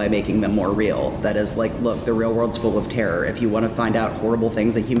horrible by making them more real. That is, like, look, the real world's full of terror. If you want to find out horrible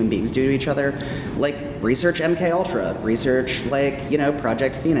things that human beings do to each other, like, research MK Ultra, research, like, you know,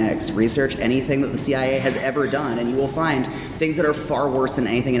 Project Phoenix, research anything that the CIA has ever done, and you will find things that are far worse than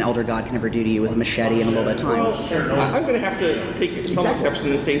anything an Elder God can ever do to you with a machete and a little bit of time. I'm going to have to take some exception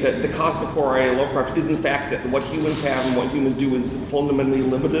and say that the cosmic horror of Lovecraft is, in fact, that what humans have and what humans do is fundamentally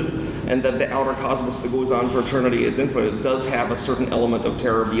limited, and that the outer cosmos that goes on for eternity is infinite. Does have a certain element of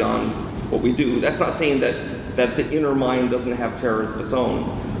terror beyond what we do. That's not saying that the inner mind doesn't have terrors of its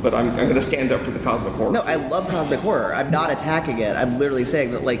own, but I'm going to stand up for the cosmic horror. No, I love cosmic horror. I'm not attacking it. I'm literally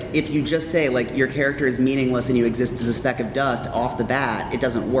saying that, like, if you just say, like, your character is meaningless and you exist as a speck of dust off the bat, it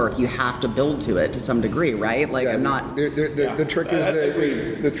doesn't work. You have to build to it to some degree, right? Like, I'm not... The trick is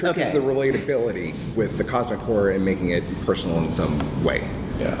the relatability with the cosmic horror and making it personal in some way.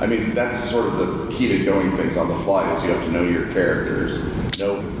 Yeah, I mean, that's sort of the key to doing things on the fly, is you have to know your characters,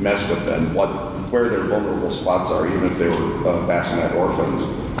 mess with them, where their vulnerable spots are, even if they were bassinet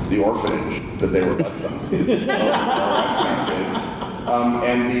orphans. The orphanage that they were left on is, that's not good.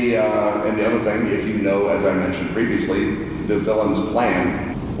 And the other thing, if you know, as I mentioned previously, the villain's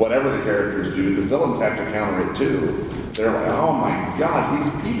plan, whatever the characters do, the villains have to counter it too. They're like, oh my God,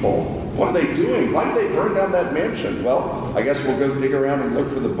 these people, what are they doing? Why did they burn down that mansion? Well, I guess we'll go dig around and look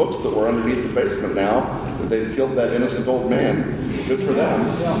for the books that were underneath the basement now that they've killed that innocent old man. Good for them.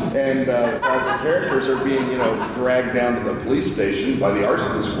 And while the characters are being, dragged down to the police station by the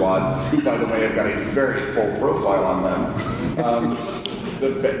arson squad, who, by the way, have got a very full profile on them,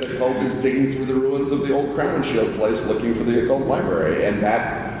 the cult is digging through the ruins of the old Crown and Shield place looking for the occult library. And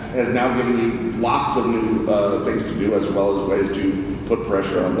that has now given you lots of new things to do, as well as ways to put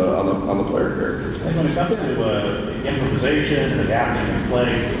pressure on the player characters. And when it comes to improvisation, adapting, and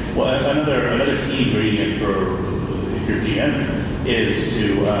play, well, another key ingredient for if you're GM is to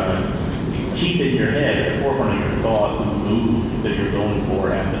keep in your head, at the forefront of your thought, the mood that you're going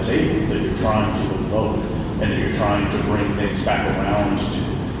for at the table, that you're trying to invoke, and that you're trying to bring things back around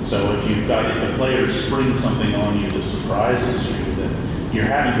to. So if the players spring something on you that surprises you, then you're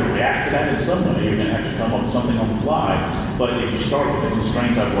having to react to that in some way. You're going to have to come up with something on the fly. But if you start with the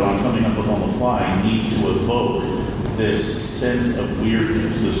constraint of what I'm coming up with on the fly, needs to evoke this sense of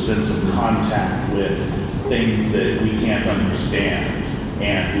weirdness, this sense of contact with things that we can't understand.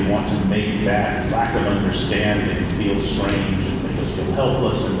 And we want to make that lack of understanding feel strange and make us feel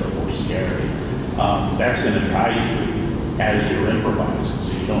helpless and therefore scary. That's going to guide you as you're improvising,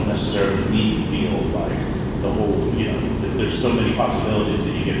 so you don't necessarily need to feel like the whole, there's so many possibilities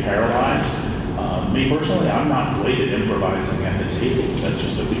that you get paralyzed. Me personally, I'm not great at improvising at the table. That's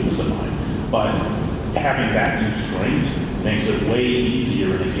just a weakness of mine. But having that constraint makes it way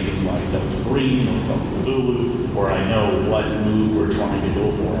easier in a game like Delta Green or Call of Cthulhu, where I know what move we're trying to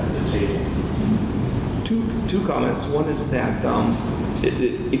go for at the table. Two comments. One is that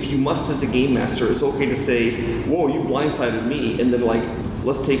if you must, as a game master, it's okay to say, "Whoa, you blindsided me," and then like,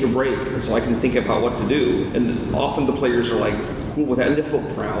 let's take a break so I can think about what to do. And often the players are like cool with that, and they feel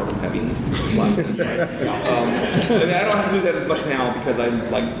proud of having blindsided me. And I don't have to do that as much now because I've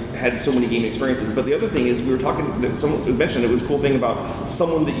like had so many game experiences. But the other thing is, we were talking. Someone was mentioned. It was a cool thing about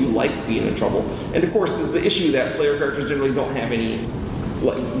someone that you like being in trouble. And of course, there's the issue that player characters generally don't have any.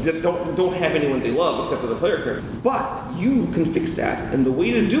 Don't have anyone they love except for the player character. But you can fix that, and the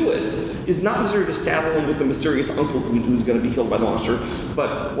way to do it is not necessarily to saddle him with the mysterious uncle who's going to be killed by the monster.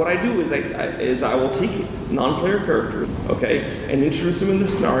 But what I do is I will take non-player characters, okay, and introduce them in the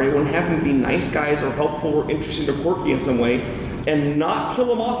scenario and have them be nice guys or helpful or interesting or quirky in some way, and not kill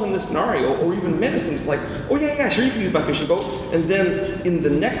them off in the scenario or even menace them. It's like, oh yeah, sure, you can use my fishing boat. And then in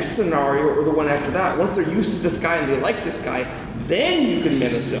the next scenario or the one after that, once they're used to this guy and they like this guy, then you can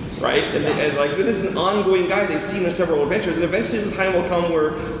menace him, right? And like, this is an ongoing guy they've seen in several adventures, and eventually the time will come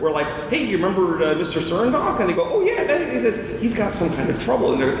where we're like, hey, you remember Mr. Surendok? And they go, oh yeah, he says he's got some kind of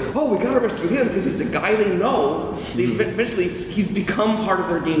trouble, and they're, oh, we gotta rescue him because he's a guy they know. Eventually, he's become part of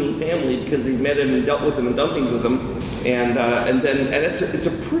their gaming family because they've met him and dealt with him and done things with him. And it's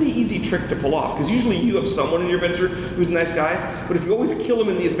a pretty easy trick to pull off, because usually you have someone in your adventure who's a nice guy, but if you always kill them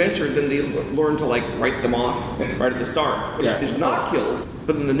in the adventure, then they learn to like write them off right at the start. But if he's not killed,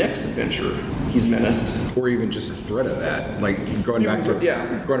 but in the next adventure he's menaced, or even just the threat of that, like going back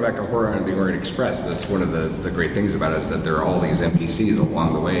to Horror on the Orient Express. That's one of the great things about it, is that there are all these NPCs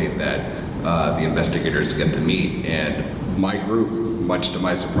along the way that the investigators get to meet, and my group, much to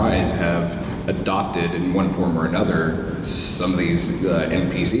my surprise, have adopted in one form or another some of these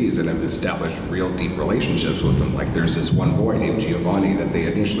NPCs and have established real deep relationships with them. Like there's this one boy named Giovanni that they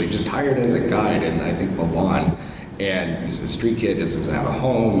initially just hired as a guide in, I think, Milan, and he's a street kid, doesn't have a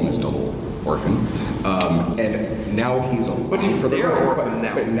home, he's still orphan, and now he's a but he's their orphan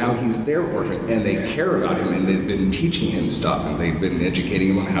now. But now he's their orphan, and they care about him, and they've been teaching him stuff, and they've been educating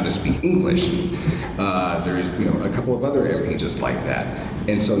him on how to speak English. There's a couple of other MPs just like that,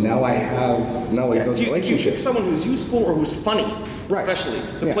 and so now I have not like those relationships. If you pick someone who's useful or who's funny, right, especially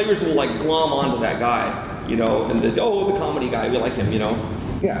the players will like glom onto that guy, and they say, oh, the comedy guy, we like him,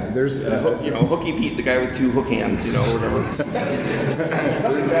 Yeah, there's Hooky Pete, the guy with two hook hands, or whatever.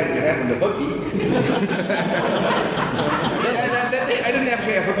 Nothing bad can happen to Hooky. I didn't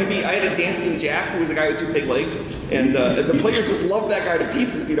actually have Hooky Pete. I had a Dancing Jack, who was a guy with two pig legs, and the players just loved that guy to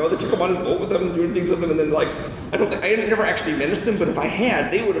pieces. They took him on his boat with them and doing things with him, and then I had never actually menaced him, but if I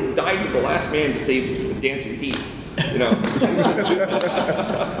had, they would have died to the last man to save Dancing Pete.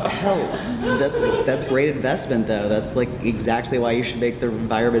 Hell, that's great investment though. That's like exactly why you should make the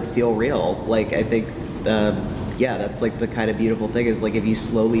environment feel real. Like I think, that's like the kind of beautiful thing is like if you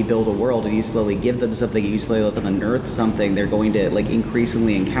slowly build a world and you slowly give them something, you slowly let them unearth something, they're going to like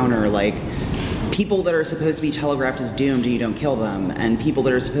increasingly encounter like people that are supposed to be telegraphed as doomed and you don't kill them, and people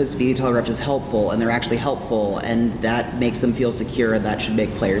that are supposed to be telegraphed as helpful and they're actually helpful, and that makes them feel secure, and that should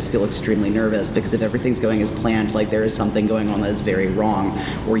make players feel extremely nervous, because if everything's going as planned, like there is something going on that is very wrong,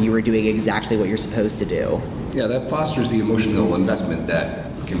 or you are doing exactly what you're supposed to do. Yeah, that fosters the emotional investment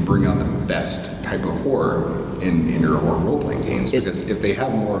that can bring out the best type of horror in your horror role-playing games, because if they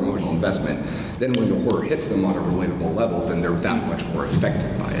have more emotional investment, then when the horror hits them on a relatable level, then they're that much more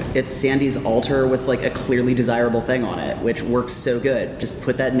affected by it. It's Sandy's altar with like a clearly desirable thing on it, which works so good. Just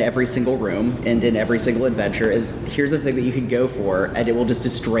put that in every single room and in every single adventure is, here's the thing that you can go for, and it will just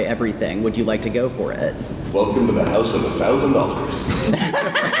destroy everything. Would you like to go for it? Welcome to the house of $1,000.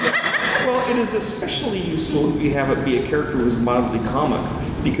 Well, it is especially useful if you have it be a character who's mildly comic,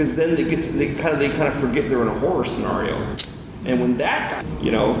 because then they kind of forget they're in a horror scenario. And when that guy,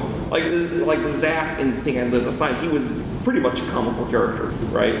 like Zach in the thing I lived last night, he was pretty much a comical character,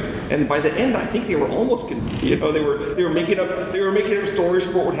 right? And by the end, I think they were almost, they were making up stories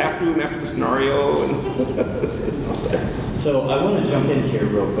for what would happen to him after the scenario. And So I want to jump in here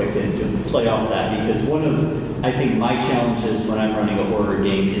real quick and to play off that, because one of, I think, my challenges when I'm running a horror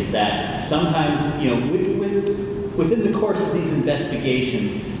game is that sometimes, within the course of these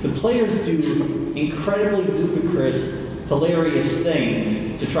investigations, the players do incredibly ludicrous, hilarious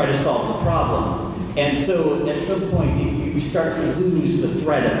things to try to solve the problem. And so at some point, you start to lose the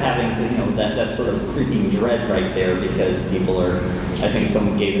thread of having to, that sort of creeping dread right there because people are, I think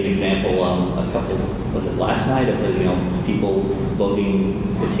someone gave an example was it last night, of people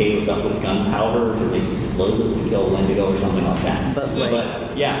loading potatoes up with gunpowder to make explosives to kill Wendigo or something like that.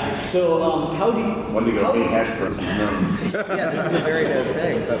 But yeah, so how do you... Wendigo being hash browns. yeah, this is a very good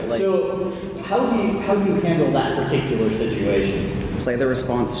thing. But so how do you handle that particular situation? play the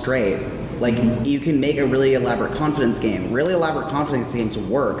response straight. Like, you can make a really elaborate confidence game. Really elaborate confidence games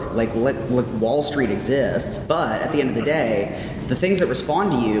work. Like Wall Street exists, but at the end of the day, the things that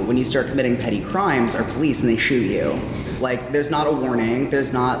respond to you when you start committing petty crimes are police and they shoot you. Like, there's not a warning,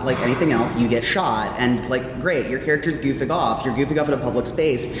 there's not, like, anything else, you get shot, and, like, great, your character's goofing off, you're goofing off in a public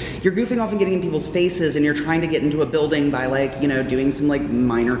space, you're goofing off and getting in people's faces, and you're trying to get into a building by, like, doing some, like,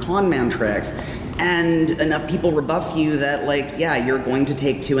 minor con man tricks. And enough people rebuff you that, like, yeah, you're going to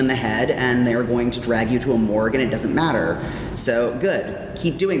take two in the head and they're going to drag you to a morgue and it doesn't matter. So, good.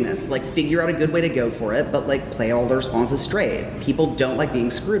 Keep doing this. Like, figure out a good way to go for it, but, like, play all the responses straight. People don't like being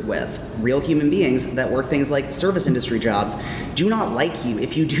screwed with. Real human beings that work things like service industry jobs do not like you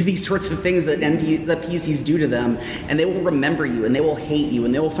if you do these sorts of things that PCs do to them, and they will remember you and they will hate you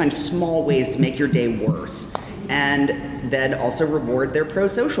and they will find small ways to make your day worse. And then also reward their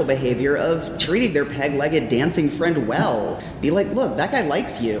pro-social behavior of treating their peg-legged dancing friend well. Be like, look, that guy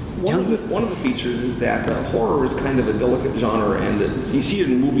likes you. One of the features is that horror is kind of a delicate genre, and you see it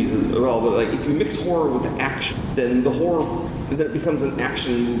in movies as well. But, like, if you mix horror with action, then then it becomes an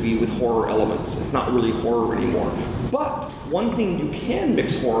action movie with horror elements. It's not really horror anymore. But one thing you can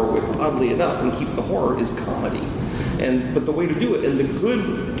mix horror with, oddly enough, and keep the horror is comedy. But the way to do it, and the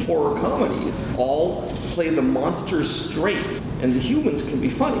good horror comedy, all play the monsters straight, and the humans can be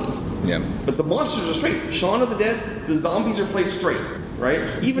funny. Yeah. But the monsters are straight. Shaun of the Dead, the zombies are played straight, right?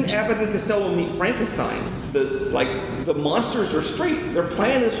 Even Abbott and Costello meet Frankenstein. The monsters are straight. Their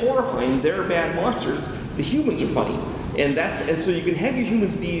plan is horrifying. They're bad monsters. The humans are funny. And so you can have your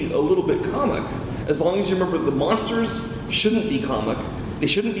humans be a little bit comic, as long as you remember the monsters shouldn't be comic. They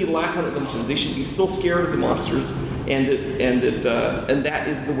shouldn't be laughing at the monsters. They should be still scared of the monsters, and that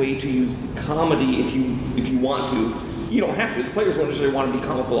is the way to use comedy if you want to. You don't have to. The players won't necessarily want to be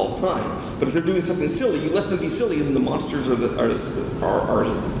comical all the time. But if they're doing something silly, you let them be silly, and the monsters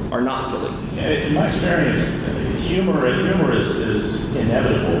are not silly. Yeah, in my experience, humor is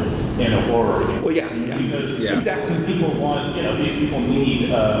inevitable in a horror game. Well, yeah. Because exactly. People want, people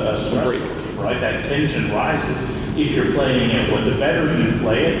need a stress relief, right? That tension rises. If you're playing it, the better you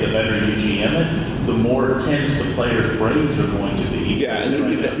play it, the better you GM it, the more tense the players' brains are going to be. Yeah, and they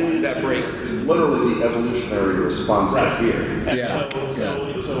need that break. It's literally the evolutionary response to fear. And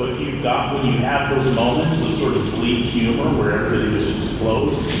so if when you have those moments of sort of bleak humor where everything just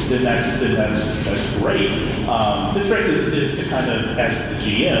explodes, then that's great. The trick is to kind of, as the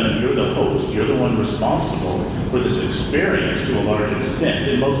GM, you're the host, you're the one responsible for this experience to a large extent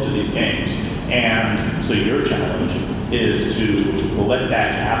in most of these games. And so your challenge is to let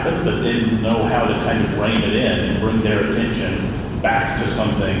that happen, but then know how to kind of rein it in and bring their attention back to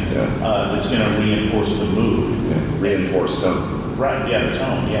something that's going to reinforce the mood. Yeah. Reinforce tone. Right, yeah, the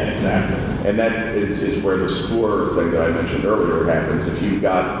tone, yeah, exactly. And that is where the score thing that I mentioned earlier happens. If you've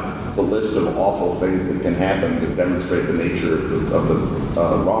got the list of awful things that can happen that demonstrate the nature of the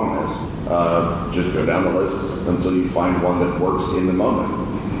wrongness, just go down the list until you find one that works in the moment.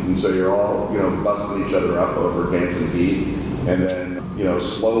 And so you're all, busting each other up over Dancing Pete, and then,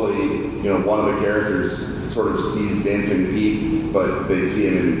 slowly, one of the characters sort of sees Dancing Pete, but they see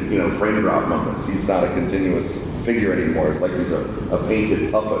him in, frame drop moments. He's not a continuous figure anymore. It's like he's a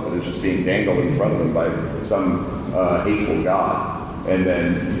painted puppet that is just being dangled in front of them by some hateful god. And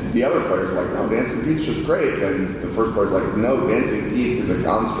then the other players are like, no, Dancing Pete's just great. And the first player's like, no, Dancing Pete is a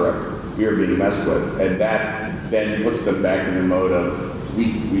construct we are being messed with. And that then puts them back in the mode of, we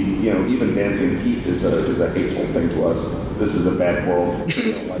even Dancing Pete is a hateful thing to us. This is a bad world.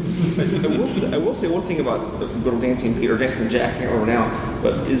 I will say one thing about good old Dancing Pete or Dancing Jack, I can't remember now,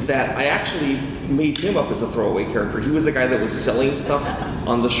 but is that I actually made him up as a throwaway character. He was the guy that was selling stuff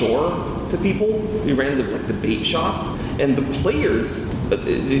on the shore to people. He ran the bait shop, and the players.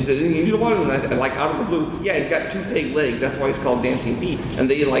 He said, anything unusual about him? And out of the blue, yeah, he's got 2 peg legs. That's why he's called Dancing Pete. And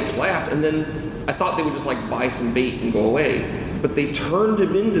they laughed, and then I thought they would just buy some bait and go away. But they turned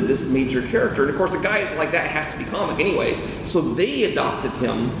him into this major character. And of course, a guy like that has to be comic anyway. So they adopted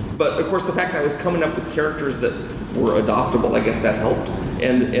him. But of course, the fact that I was coming up with characters that were adoptable, I guess that helped.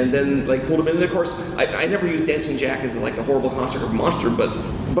 And then pulled him in. And of course, I never used Dancing Jack as a horrible construct of monster, but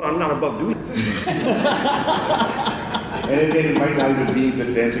I'm not above doing it. And it might not even be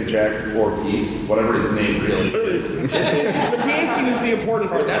the Dancing Jack or Pete, whatever his name really is. The dancing is the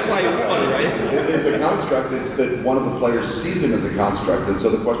important part. That's why it was funny, right? It's a construct. It's that one of the players sees him as a construct. And so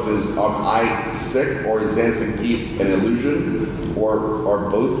the question is, am I sick, or is Dancing Pete an illusion? Or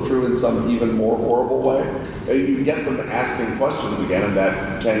are both true in some even more horrible way? You get them asking questions again, and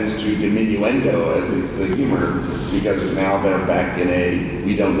that tends to diminuendo, at least the humor, because now they're back in a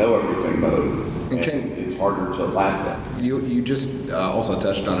we don't know everything mode. And it's harder to laugh at. You just also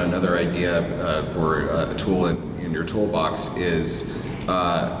touched on another idea for a tool in your toolbox is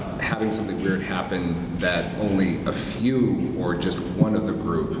having something weird happen that only a few or just one of the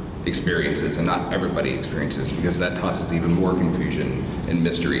group experiences and not everybody experiences, because that tosses even more confusion and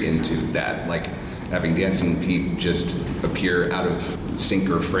mystery into that. Like having Dancing Pete just appear out of sync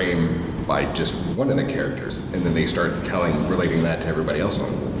or frame by just one of the characters, and then they start relating that to everybody else.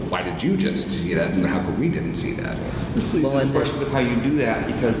 Why did you just see that, and how come we didn't see that? This leads to the question of how you do that,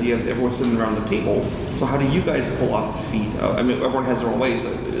 because you have everyone sitting around the table. So how do you guys pull off the feat? I mean, everyone has their own ways.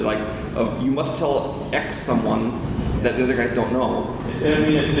 You must tell X someone that the other guys don't know. I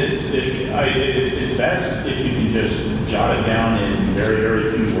mean, it's best if you can just jot it down in very,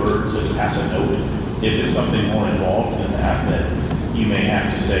 very few words and pass a note. If it's something more involved than that, then you may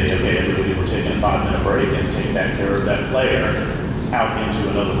have to say, okay, everybody, we're taking a 5-minute break and take that care of that player out into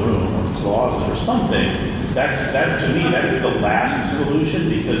another room or closet or something. That to me, that is the last solution,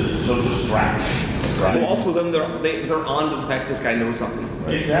 because it's so distracting. Right? Well, also then they're on to the fact this guy knows something.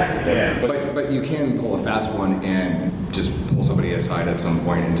 Right? Exactly. Yeah. But you can pull a fast one and just pull somebody aside at some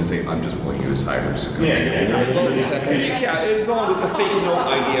point and just say, I'm just pulling you aside. We're just going to 30 seconds. Yeah, it's all with the fake note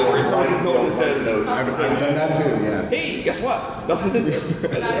idea where somebody's note that says, I've done that too, yeah. hey, guess what? Nothing's in this.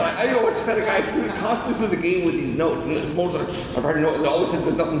 I know what's fed a guy constantly through the game with these notes, and I've already know, and they always say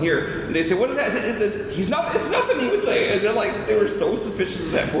there's nothing here. And they say, what is that? It's nothing, he would say. And they're like, they were so suspicious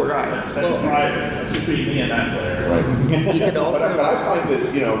of that poor guy. That's private. That's between me and that player. Right. You could also. But I find that,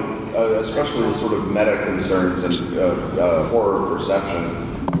 especially with sort of meta concerns and horror perception,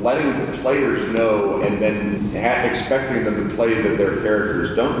 letting the players know and then expecting them to play that their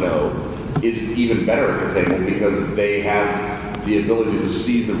characters don't know is even better at the table, because they have the ability to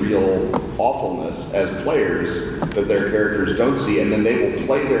see the real awfulness as players that their characters don't see, and then they will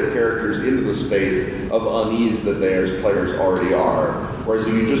play their characters into the state of unease that they as players already are. Whereas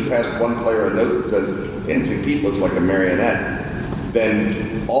if you just pass one player a note that says, Dancing Pete looks like a marionette,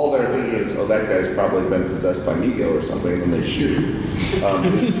 then all they're thinking is, oh, that guy's probably been possessed by Migo or something, and they shoot him.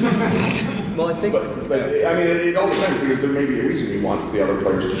 Well, I think. But I mean, it all depends, because there may be a reason you want the other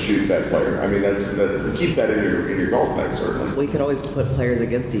players to shoot that player. I mean, keep that in your golf bag, certainly. We could always put players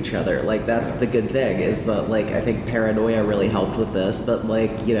against each other. Like, that's the good thing, is that, like, I think paranoia really helped with this, but,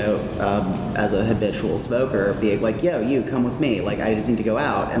 like, as a habitual smoker, being like, yo, you come with me. Like, I just need to go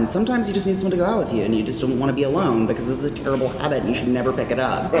out. And sometimes you just need someone to go out with you, and you just don't want to be alone, because this is a terrible habit, and you should never pick it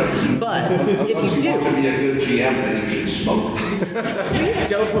up. Right. But if you want to be a good GM, then you should smoke. Please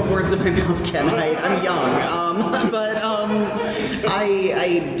don't put words in my mouth, Ken. I'm young.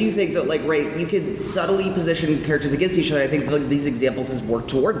 I do think that, like, right, you could subtly position characters against each other. I think, like, these examples has worked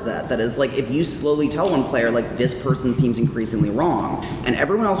towards that. That is, like, if you slowly tell one player, like, this person seems increasingly wrong, and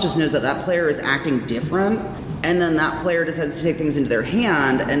everyone else just knows that that player is acting different, and then that player decides to take things into their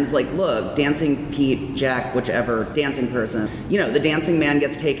hand and is like, look, Dancing Pete, Jack, whichever dancing person, the dancing man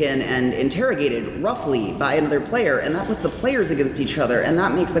gets taken and interrogated roughly by another player, and that puts the players against each other, and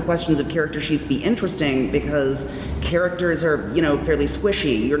that makes the questions of character sheets be interesting, because characters are, fairly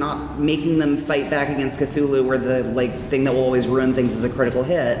squishy. You're not making them fight back against Cthulhu, where the, thing that will always ruin things is a critical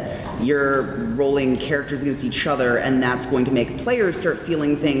hit. You're rolling characters against each other, and that's going to make players start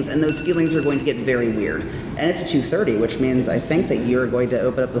feeling things, and those feelings are going to get very weird. And it's 2:30, which means I think that you're going to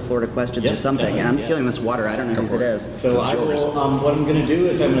open up the floor to questions or something. And I'm stealing this water. I don't know whose it is. So I will, what I'm going to do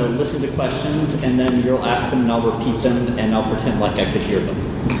is I'm going to listen to questions, and then you'll ask them, and I'll repeat them, and I'll pretend like I could hear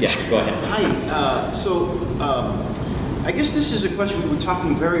them. Yes, go ahead. Hi. I guess this is a question we were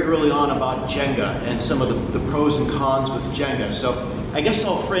talking very early on about Jenga and some of the pros and cons with Jenga. So I guess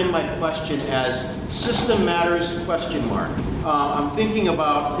I'll frame my question as system matters ? I'm thinking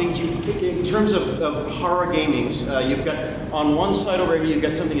about things in terms of horror gamings. You've got on one side over here, you've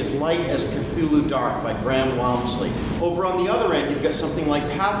got something as light as Cthulhu Dark by Graham Walmsley. Over on the other end, you've got something like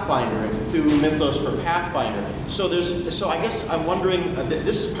Pathfinder and Cthulhu Mythos for Pathfinder. So I guess I'm wondering,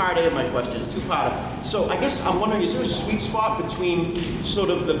 this is part A of my question, it's two-parter. So I guess I'm wondering, is there a sweet spot between sort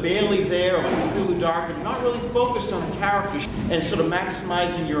of the barely there or Cthulhu Dark and not really focused on a character and sort of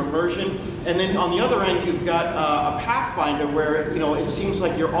maximizing your immersion? And then on the other end, you've got a Pathfinder where, it seems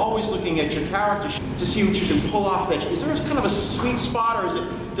like you're always looking at your character to see what you can pull off that. Is there kind of a sweet spot, or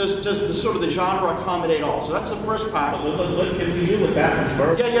does the sort of the genre accommodate all? So that's the first part. What can we do with that one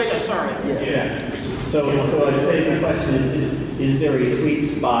first? Yeah, sorry. Yeah. So I'd say the question is there a sweet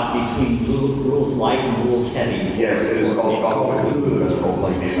spot between rules light and rules heavy? Yes, it is called Call of Cthulhu. That's a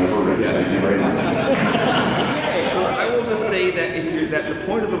role-playing game I've ever written. Thank you very much. Well, I will just say that the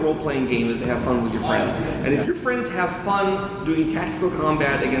point of the role-playing game is to have fun with your friends. And if your friends have fun doing tactical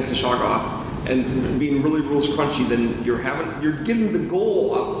combat against a Shoggoth and being really rules crunchy, then you're getting the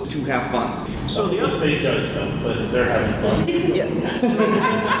goal up to have fun. So the other they judge them, but they're having fun. Yeah.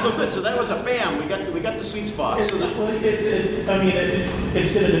 So good. So that was a bam. We got the sweet spot. It's going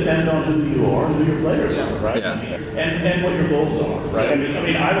to depend on who you are and who your players are, right? Yeah. And what your goals are, right?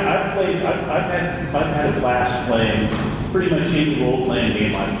 I've had a blast playing pretty much any role-playing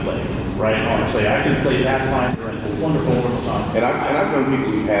game I've played, right? Honestly, I can play Pathfinder and wonderful time. And I've known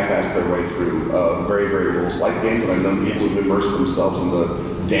people who've half-assed their way through very, very rules-like games, and I've known people who've immersed themselves in the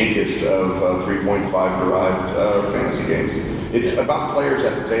dankest of 3.5 derived fantasy games. It's about players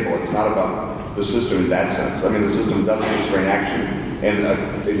at the table. It's not about the system in that sense. I mean, the system does restrain action, and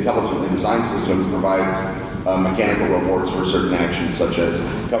an intelligently designed system provides mechanical rewards for certain actions, such as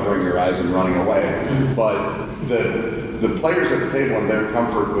covering your eyes and running away. But the players at the table and their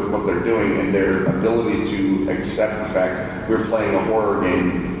comfort with what they're doing and their ability to accept the fact we're playing a horror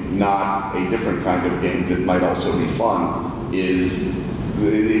game, not a different kind of game that might also be fun, it's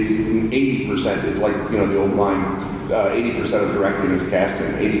 80%. It's like, the old line, 80% of directing is casting,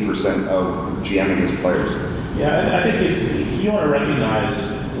 80% of GMing is players. Yeah, I think you want to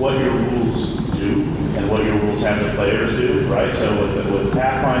recognize what your rules do and what your rules have the players do, right? So with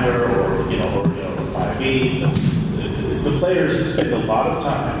Pathfinder or 5e, the players spend a lot of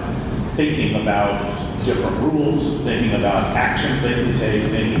time thinking about different rules, thinking about actions they can take,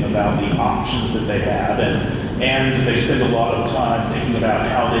 thinking about the options that they have, and they spend a lot of time thinking about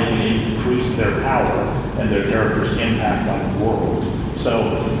how they can increase their power and their character's impact on the world.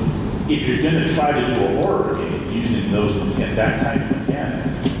 So if you're going to try to do a horror game using that type of mechanic,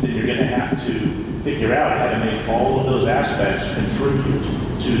 then you're going to have to figure out how to make all of those aspects contribute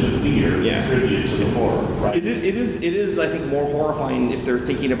to the fear, contribute to the horror, right? It is, I think, more horrifying if they're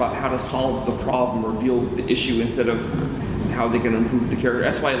thinking about how to solve the problem or deal with the issue instead of how they can improve the character.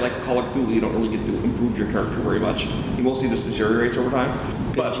 That's why, like Call of Cthulhu, you don't really get to improve your character very much. He mostly just deteriorates over time.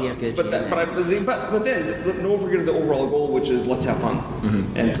 But then don't forget the overall goal, which is let's have fun.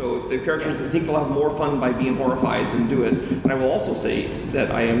 Mm-hmm. And so if the characters think they'll have more fun by being horrified, then do it. And I will also say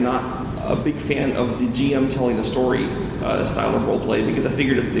that I am not a big fan of the GM telling a story style of roleplay, because I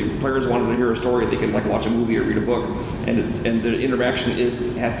figured if the players wanted to hear a story, they could watch a movie or read a book, and the interaction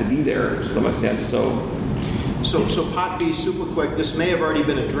has to be there to some extent. So Pot B, super quick. This may have already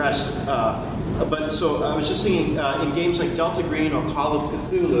been addressed, but so I was just thinking in games like Delta Green or Call of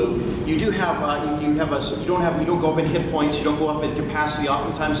Cthulhu, you do have you don't go up in hit points, you don't go up in capacity.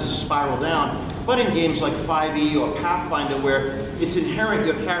 Oftentimes it's a spiral down. But in games like 5e or Pathfinder, where it's inherent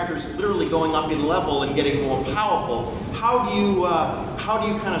your character is literally going up in level and getting more powerful, how do you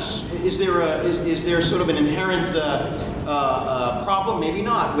kind of is there sort of an inherent problem? Maybe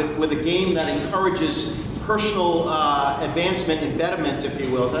not with a game that encourages personal advancement, embedment, if you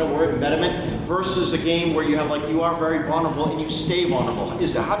will. Is that a word, embedment? Versus a game where you are very vulnerable and you stay vulnerable.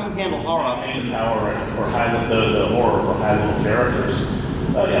 How do you handle horror? Power or the horror for high-level characters.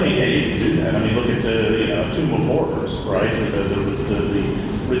 You can do that. Look at Tomb of Horrors, right? The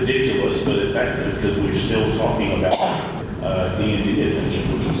ridiculous but effective, because we're still talking about D&D adventure,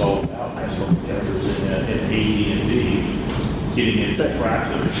 which was all about high-level characters in AD&D. Getting into traps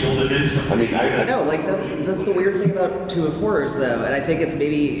that kill them instantly. That's the weird thing about Tomb of Horrors, though, and I think it's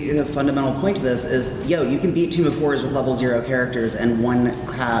maybe a fundamental point to this is, you can beat Tomb of Horrors with level 0 characters and one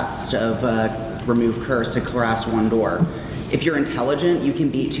cast of Remove Curse to harass one door. If you're intelligent, you can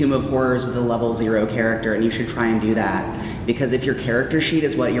beat Tomb of Horrors with a level 0 character, and you should try and do that. Because if your character sheet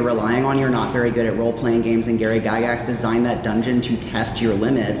is what you're relying on, you're not very good at role-playing games, and Gary Gygax designed that dungeon to test your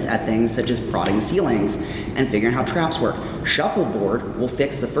limits at things such as prodding ceilings and figuring out how traps work. Shuffleboard will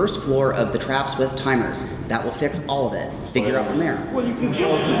fix the first floor of the traps with timers. That will fix all of it. Figure out from there. Well, you can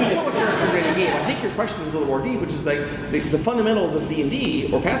kill a character in a game. I think your question is a little more deep, which is the fundamentals of D&D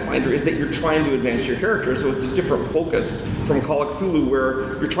or Pathfinder is that you're trying to advance your character, so it's a different focus from Call of Cthulhu,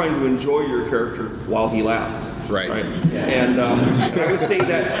 where you're trying to enjoy your character while he lasts. Right. Yeah. And I would say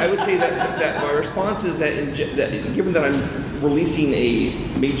that my response is that given that I'm releasing a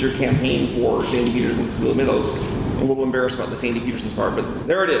major campaign for Sandy Peters and Cthulhu Mythos a little embarrassed about the Sandy Peterson's part, but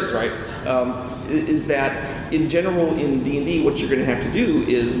there it is, right? Is that in general in D&D, what you're going to have to do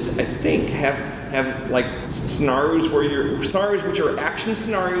is, I think, have like scenarios which are action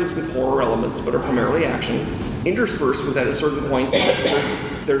scenarios with horror elements, but are primarily action. Interspersed with that at certain points,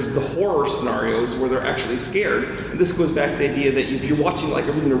 there's the horror scenarios where they're actually scared. And this goes back to the idea that if you're watching like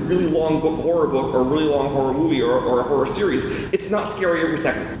a really long horror book or a really long horror movie or a horror series, it's not scary every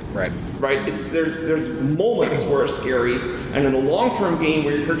second. Right. Right? There's moments where it's scary, and in a long-term game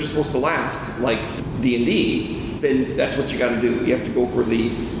where your character's supposed to last, like D&D, then that's what you got to do. You have to go for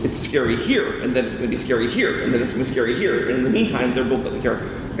it's scary here, and then it's going to be scary here, and then it's going to be scary here. And in the meantime, they're building up the character.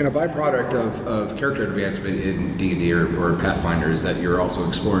 And a byproduct of character advancement in D&D or Pathfinder is that you're also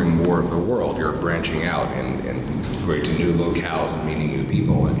exploring more of the world. You're branching out and going to new locales and meeting new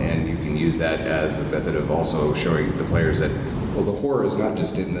people, and you can use that as a method of also showing the players that, well, the horror is not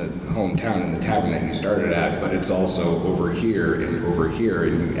just in the hometown, in the tavern that you started at, but it's also over here and over here.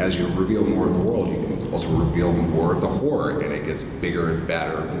 And as you reveal more of the world, you can also reveal more of the horror, and it gets bigger and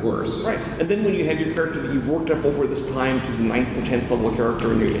badder and worse. Right. And then when you have your character that you've worked up over this time to the 9th or 10th level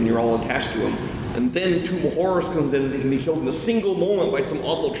character, and you're all attached to him, and then Tomb of Horrors comes in and they can be killed in a single moment by some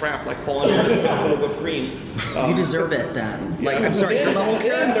awful trap, like falling into the top of a whipped cream. You deserve it then. Like, Yeah. I'm sorry, your level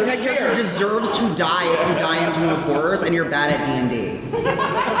They're character scared. deserves to die if you die in Tomb of Horrors and you're bad at D&D.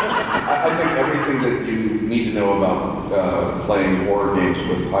 I think everything that you need to know about playing horror games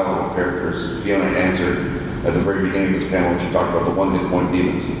with high-level characters, Fiona answered at the very beginning of this panel when she talked about the one-hit-point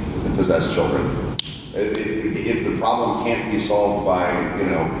demons that possess children. If the problem can't be solved by,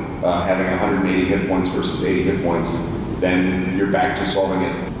 having 180 hit points versus 80 hit points, then you're back to solving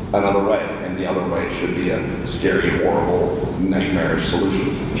it another way. And the other way should be a scary, horrible, nightmarish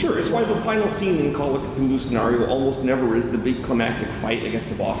solution. Sure, it's why the final scene in Call of Cthulhu scenario almost never is the big climactic fight against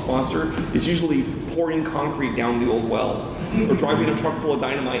the boss monster. It's usually pouring concrete down the old well, or driving a truck full of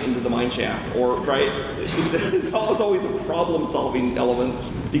dynamite into the mine shaft, or, right? It's always a problem-solving element,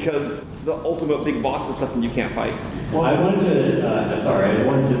 because the ultimate big boss is something you can't fight. Well, I wanted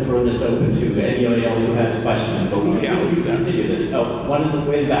to throw this open to anybody else who has questions, but we Yeah, let's do that. continue this. Oh, one in the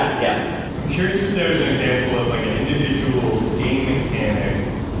way back, yes. I'm curious if there's an example of like an individual game mechanic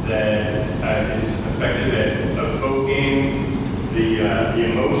that is effective at evoking the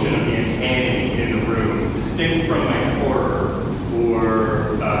emotion of the uncanny in the room, distinct from like horror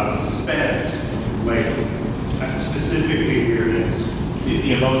or suspense, like specifically weirdness.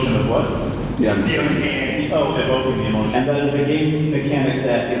 The emotion of what? Yeah. The uncanny. Oh, evoking the emotion. And that is a game mechanic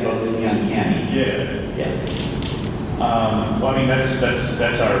that evokes the uncanny. Yeah. Yeah. Well, I mean, that's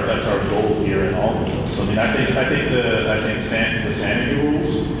our goal here in all of this. I mean, I think the sanity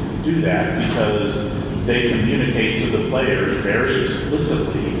rules do that because they communicate to the players very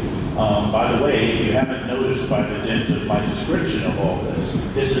explicitly. By the way, if you haven't noticed by the dint of my description of all this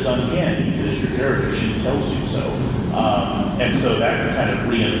is uncanny because your character sheet tells you so. And so that can kind of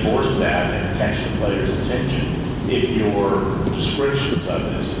reinforce that and catch the player's attention if your descriptions of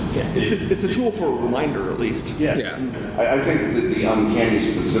it. It's a tool for a reminder, at least. Yeah. I think that the uncanny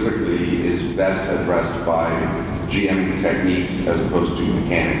specifically is best addressed by GM techniques as opposed to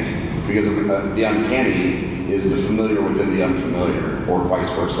mechanics. Because the uncanny is the familiar within the unfamiliar, or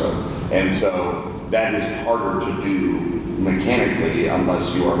vice versa. And so that is harder to do mechanically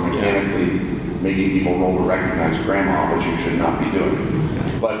unless you are mechanically making people roll to recognize grandma, which you should not be doing.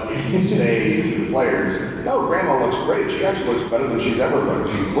 But if you say to the players, no, grandma looks great, she actually looks better than she's ever looked.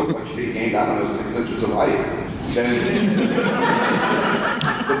 She looks like she gained, 6 inches of height. Then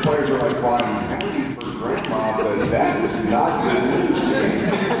the players are like, well, I'm happy for grandma, but that is not good news to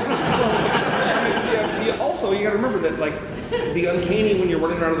me. Also, you got to remember that, like, the uncanny when you're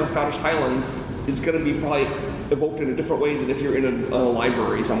running around in the Scottish Highlands is going to be probably evoked in a different way than if you're in a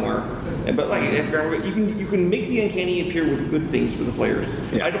library somewhere. But like, you can make the uncanny appear with good things for the players.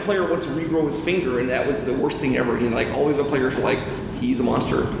 Yeah. I had a player once regrow his finger, and that was the worst thing ever. Like all the other players were like, "He's a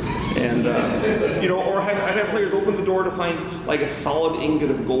monster," and or I've had players open the door to find like a solid ingot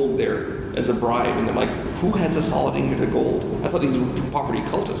of gold there as a bribe, and they're like, "Who has a solid ingot of gold? I thought these were poverty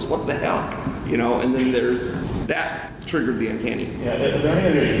cultists. What the heck?" And then there's that triggered the uncanny. Yeah, are there any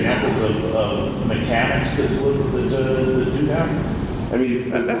other examples of mechanics that do that? I mean,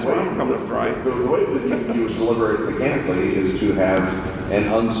 That's where I'm coming up dry. The way that you would deliver it mechanically is to have an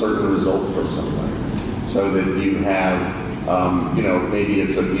uncertain result from something. So that you have, maybe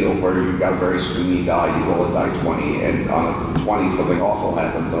it's a deal where you've got a very swingy die, you roll a die 20, and on a 20 something awful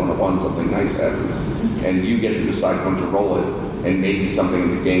happens, and on a 1 something nice happens. And you get to decide when to roll it, and maybe something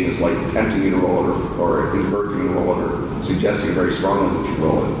in the game is like tempting you to roll it, or encouraging you to roll it, or suggesting very strongly that you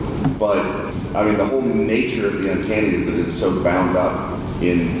roll it. But I mean, the whole nature of the uncanny is that it is so bound up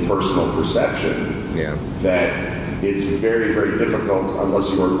in personal perception that it's very, very difficult unless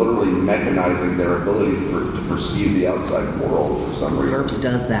you are literally mechanizing their ability to perceive the outside world for some reason. GURPS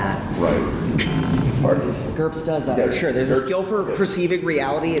does that. Right. Pardon? GURPS does that, Yes. for sure. There's a GURPS, skill for yes. perceiving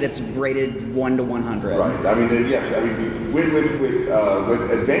reality, and it's rated 1 to 100. Right. I mean, with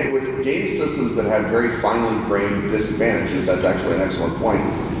game systems that have very finely grained disadvantages, that's actually an excellent point.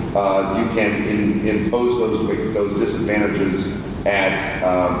 You can impose those disadvantages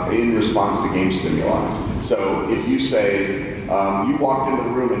in response to game stimuli. So if you say you walked into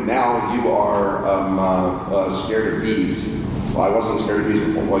the room and now you are scared of bees. Well, I wasn't scared of bees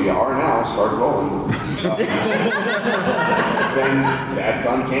before. Well, you are now. Start rolling. Then that's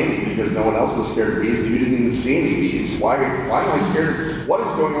uncanny because no one else is scared of bees. You didn't even see any bees. Why am I scared? What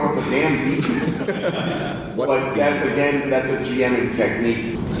is going on with the damn bees? But that's a GMing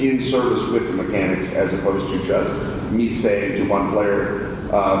technique in service with the mechanics as opposed to just me saying to one player,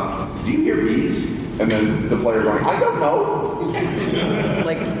 do you hear bees? And then the player going, I don't know.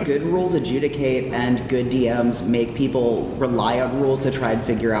 Like, good rules adjudicate and good DMs make people rely on rules to try and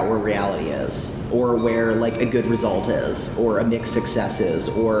figure out where reality is, or where, like, a good result is, or a mixed success is,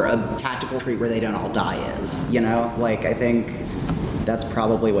 or a tactical treat where they don't all die is, you know? Like, I think that's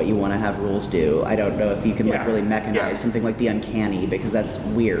probably what you want to have rules do. I don't know if you can, like, really mechanize something like the uncanny, because that's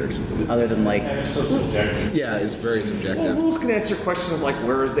weird, other than, like... And it's so subjective. Yeah, it's very subjective. Well, rules can answer questions like,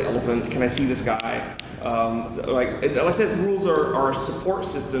 where is the elephant? Can I see this guy? Like I said, rules are a support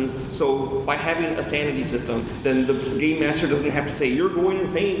system, so by having a sanity system, then the game master doesn't have to say, you're going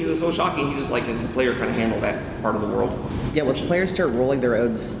insane because it's so shocking. He just, like, lets the player kind of handle that part of the world. Yeah, once players start rolling their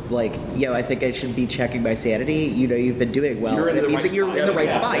own, like, yo, I think I should be checking my sanity, you know, you've been doing well. You're in and it the means right that you're spot. in the right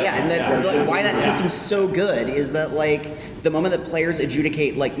Yeah, spot, yeah, and that's yeah. like, why that system's so good is that, like, the moment that players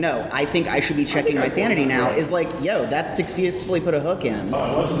adjudicate, like, no, I think I should be checking my sanity now, is like, yo, that's successfully put a hook in.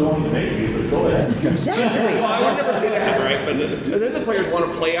 I wasn't going to make you, but go ahead. Exactly. Well, I would never say that, right? But then the players want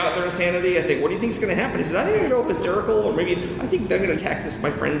to play out their insanity. I think, what do you think is going to happen? He says, I think I'm going to go hysterical, or maybe I think they're going to attack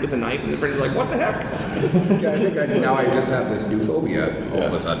my friend with a knife, and the friend is like, what the heck? Yeah, I think now I just have this new phobia all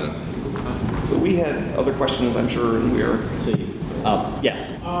of a sudden. So we had other questions, I'm sure, and we are. Let's see.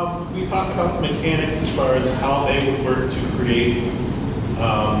 Yes. We talked about mechanics as far as how they would work to create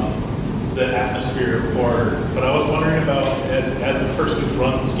the atmosphere of horror, but I was wondering about, as a person who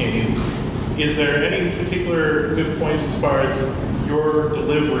runs games, is there any particular good points as far as your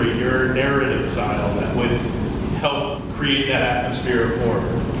delivery, your narrative style that would help create that atmosphere of horror?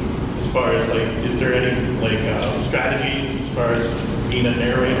 As far as, like, is there any, like, strategies as far as being a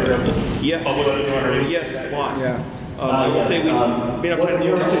narrator of the Yes. public? Yes, lots. Yeah. I will say we made up what time.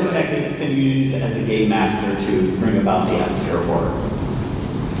 narrative techniques can you use as a game master to bring about the atmosphere of horror?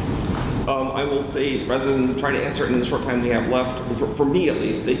 I will say, rather than try to answer it in the short time we have left, for me at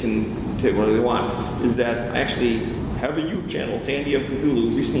least, they can take whatever they want, is that I actually have a YouTube channel, Sandy of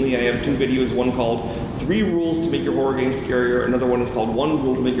Cthulhu. Recently I have 2 videos, one called 3 Rules to Make Your Horror Game Scarier, another one is called 1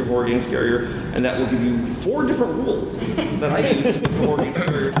 Rule to Make Your Horror Game Scarier, and that will give you 4 different rules that I use to make your horror game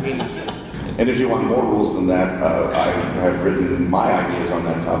scarier to game. And if you want more rules than that, I have written my ideas on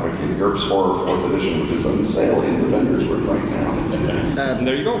that topic in GURPS Horror 4th Edition, which is on sale in the vendor's room right now. And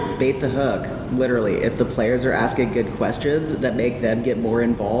there you go. Bait the hook, literally. If the players are asking good questions that make them get more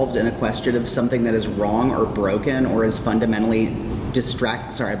involved in a question of something that is wrong or broken or is fundamentally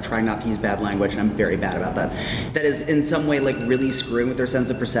sorry, I'm trying not to use bad language and I'm very bad about that is in some way, like, really screwing with their sense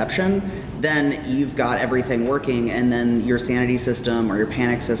of perception, then you've got everything working, and then your sanity system or your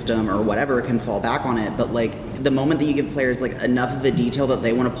panic system or whatever can fall back on it. But, like, the moment that you give players, like, enough of a detail that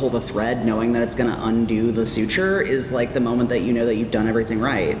they want to pull the thread knowing that it's going to undo the suture is, like, the moment that you know that you've done everything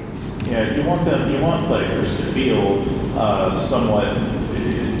right. Yeah, you want players to feel somewhat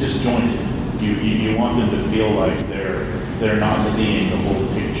disjointed. You want them to feel like they're not seeing the whole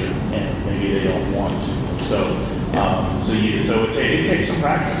picture, and maybe they don't want to. So it takes some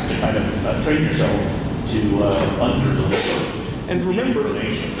practice to kind of train yourself to under-deliver. And remember, the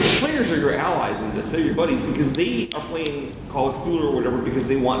information. the players are your allies in this. They're your buddies because they are playing Call of Cthulhu or whatever because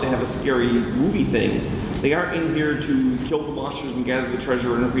they want to have a scary movie thing. They aren't in here to kill the monsters and gather the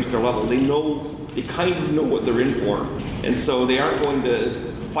treasure and increase their level. They kind of know what they're in for. And so they aren't going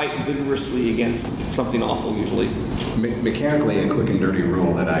to fight vigorously against something awful usually. Mechanically, a quick and dirty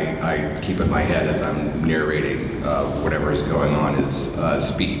rule that I keep in my head as I'm narrating whatever is going on is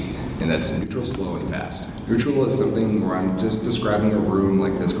speed. And that's neutral, slow, and fast. Neutral is something where I'm just describing a room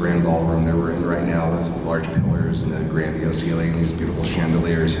like this grand ballroom that we're in right now. There's large pillars and a grandiose ceiling, these beautiful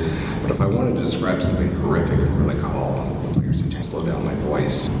chandeliers. But if I wanted to describe something horrific and really calm, the players say, slow down my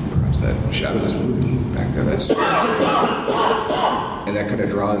voice, What's that shadow that's moving back there? That's and that kind of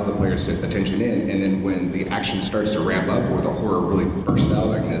draws the player's attention in. And then when the action starts to ramp up, or the horror really bursts out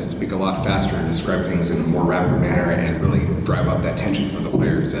like this, speak a lot faster and describe things in a more rapid manner, and really drive up that tension for the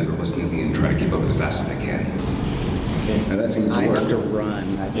players as they're listening to me and try to keep up as fast as they can. And that seems to I work. have to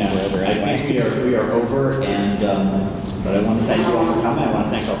run. I think Yeah, we're over I think we are over, and but I want to thank you all for coming. I want to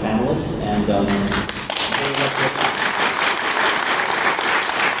thank our panelists, and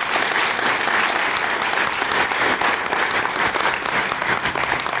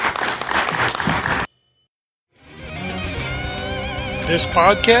This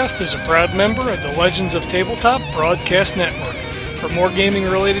podcast is a proud member of the Legends of Tabletop Broadcast Network. For more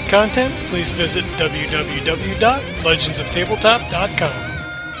gaming-related content, please visit www.legendsoftabletop.com.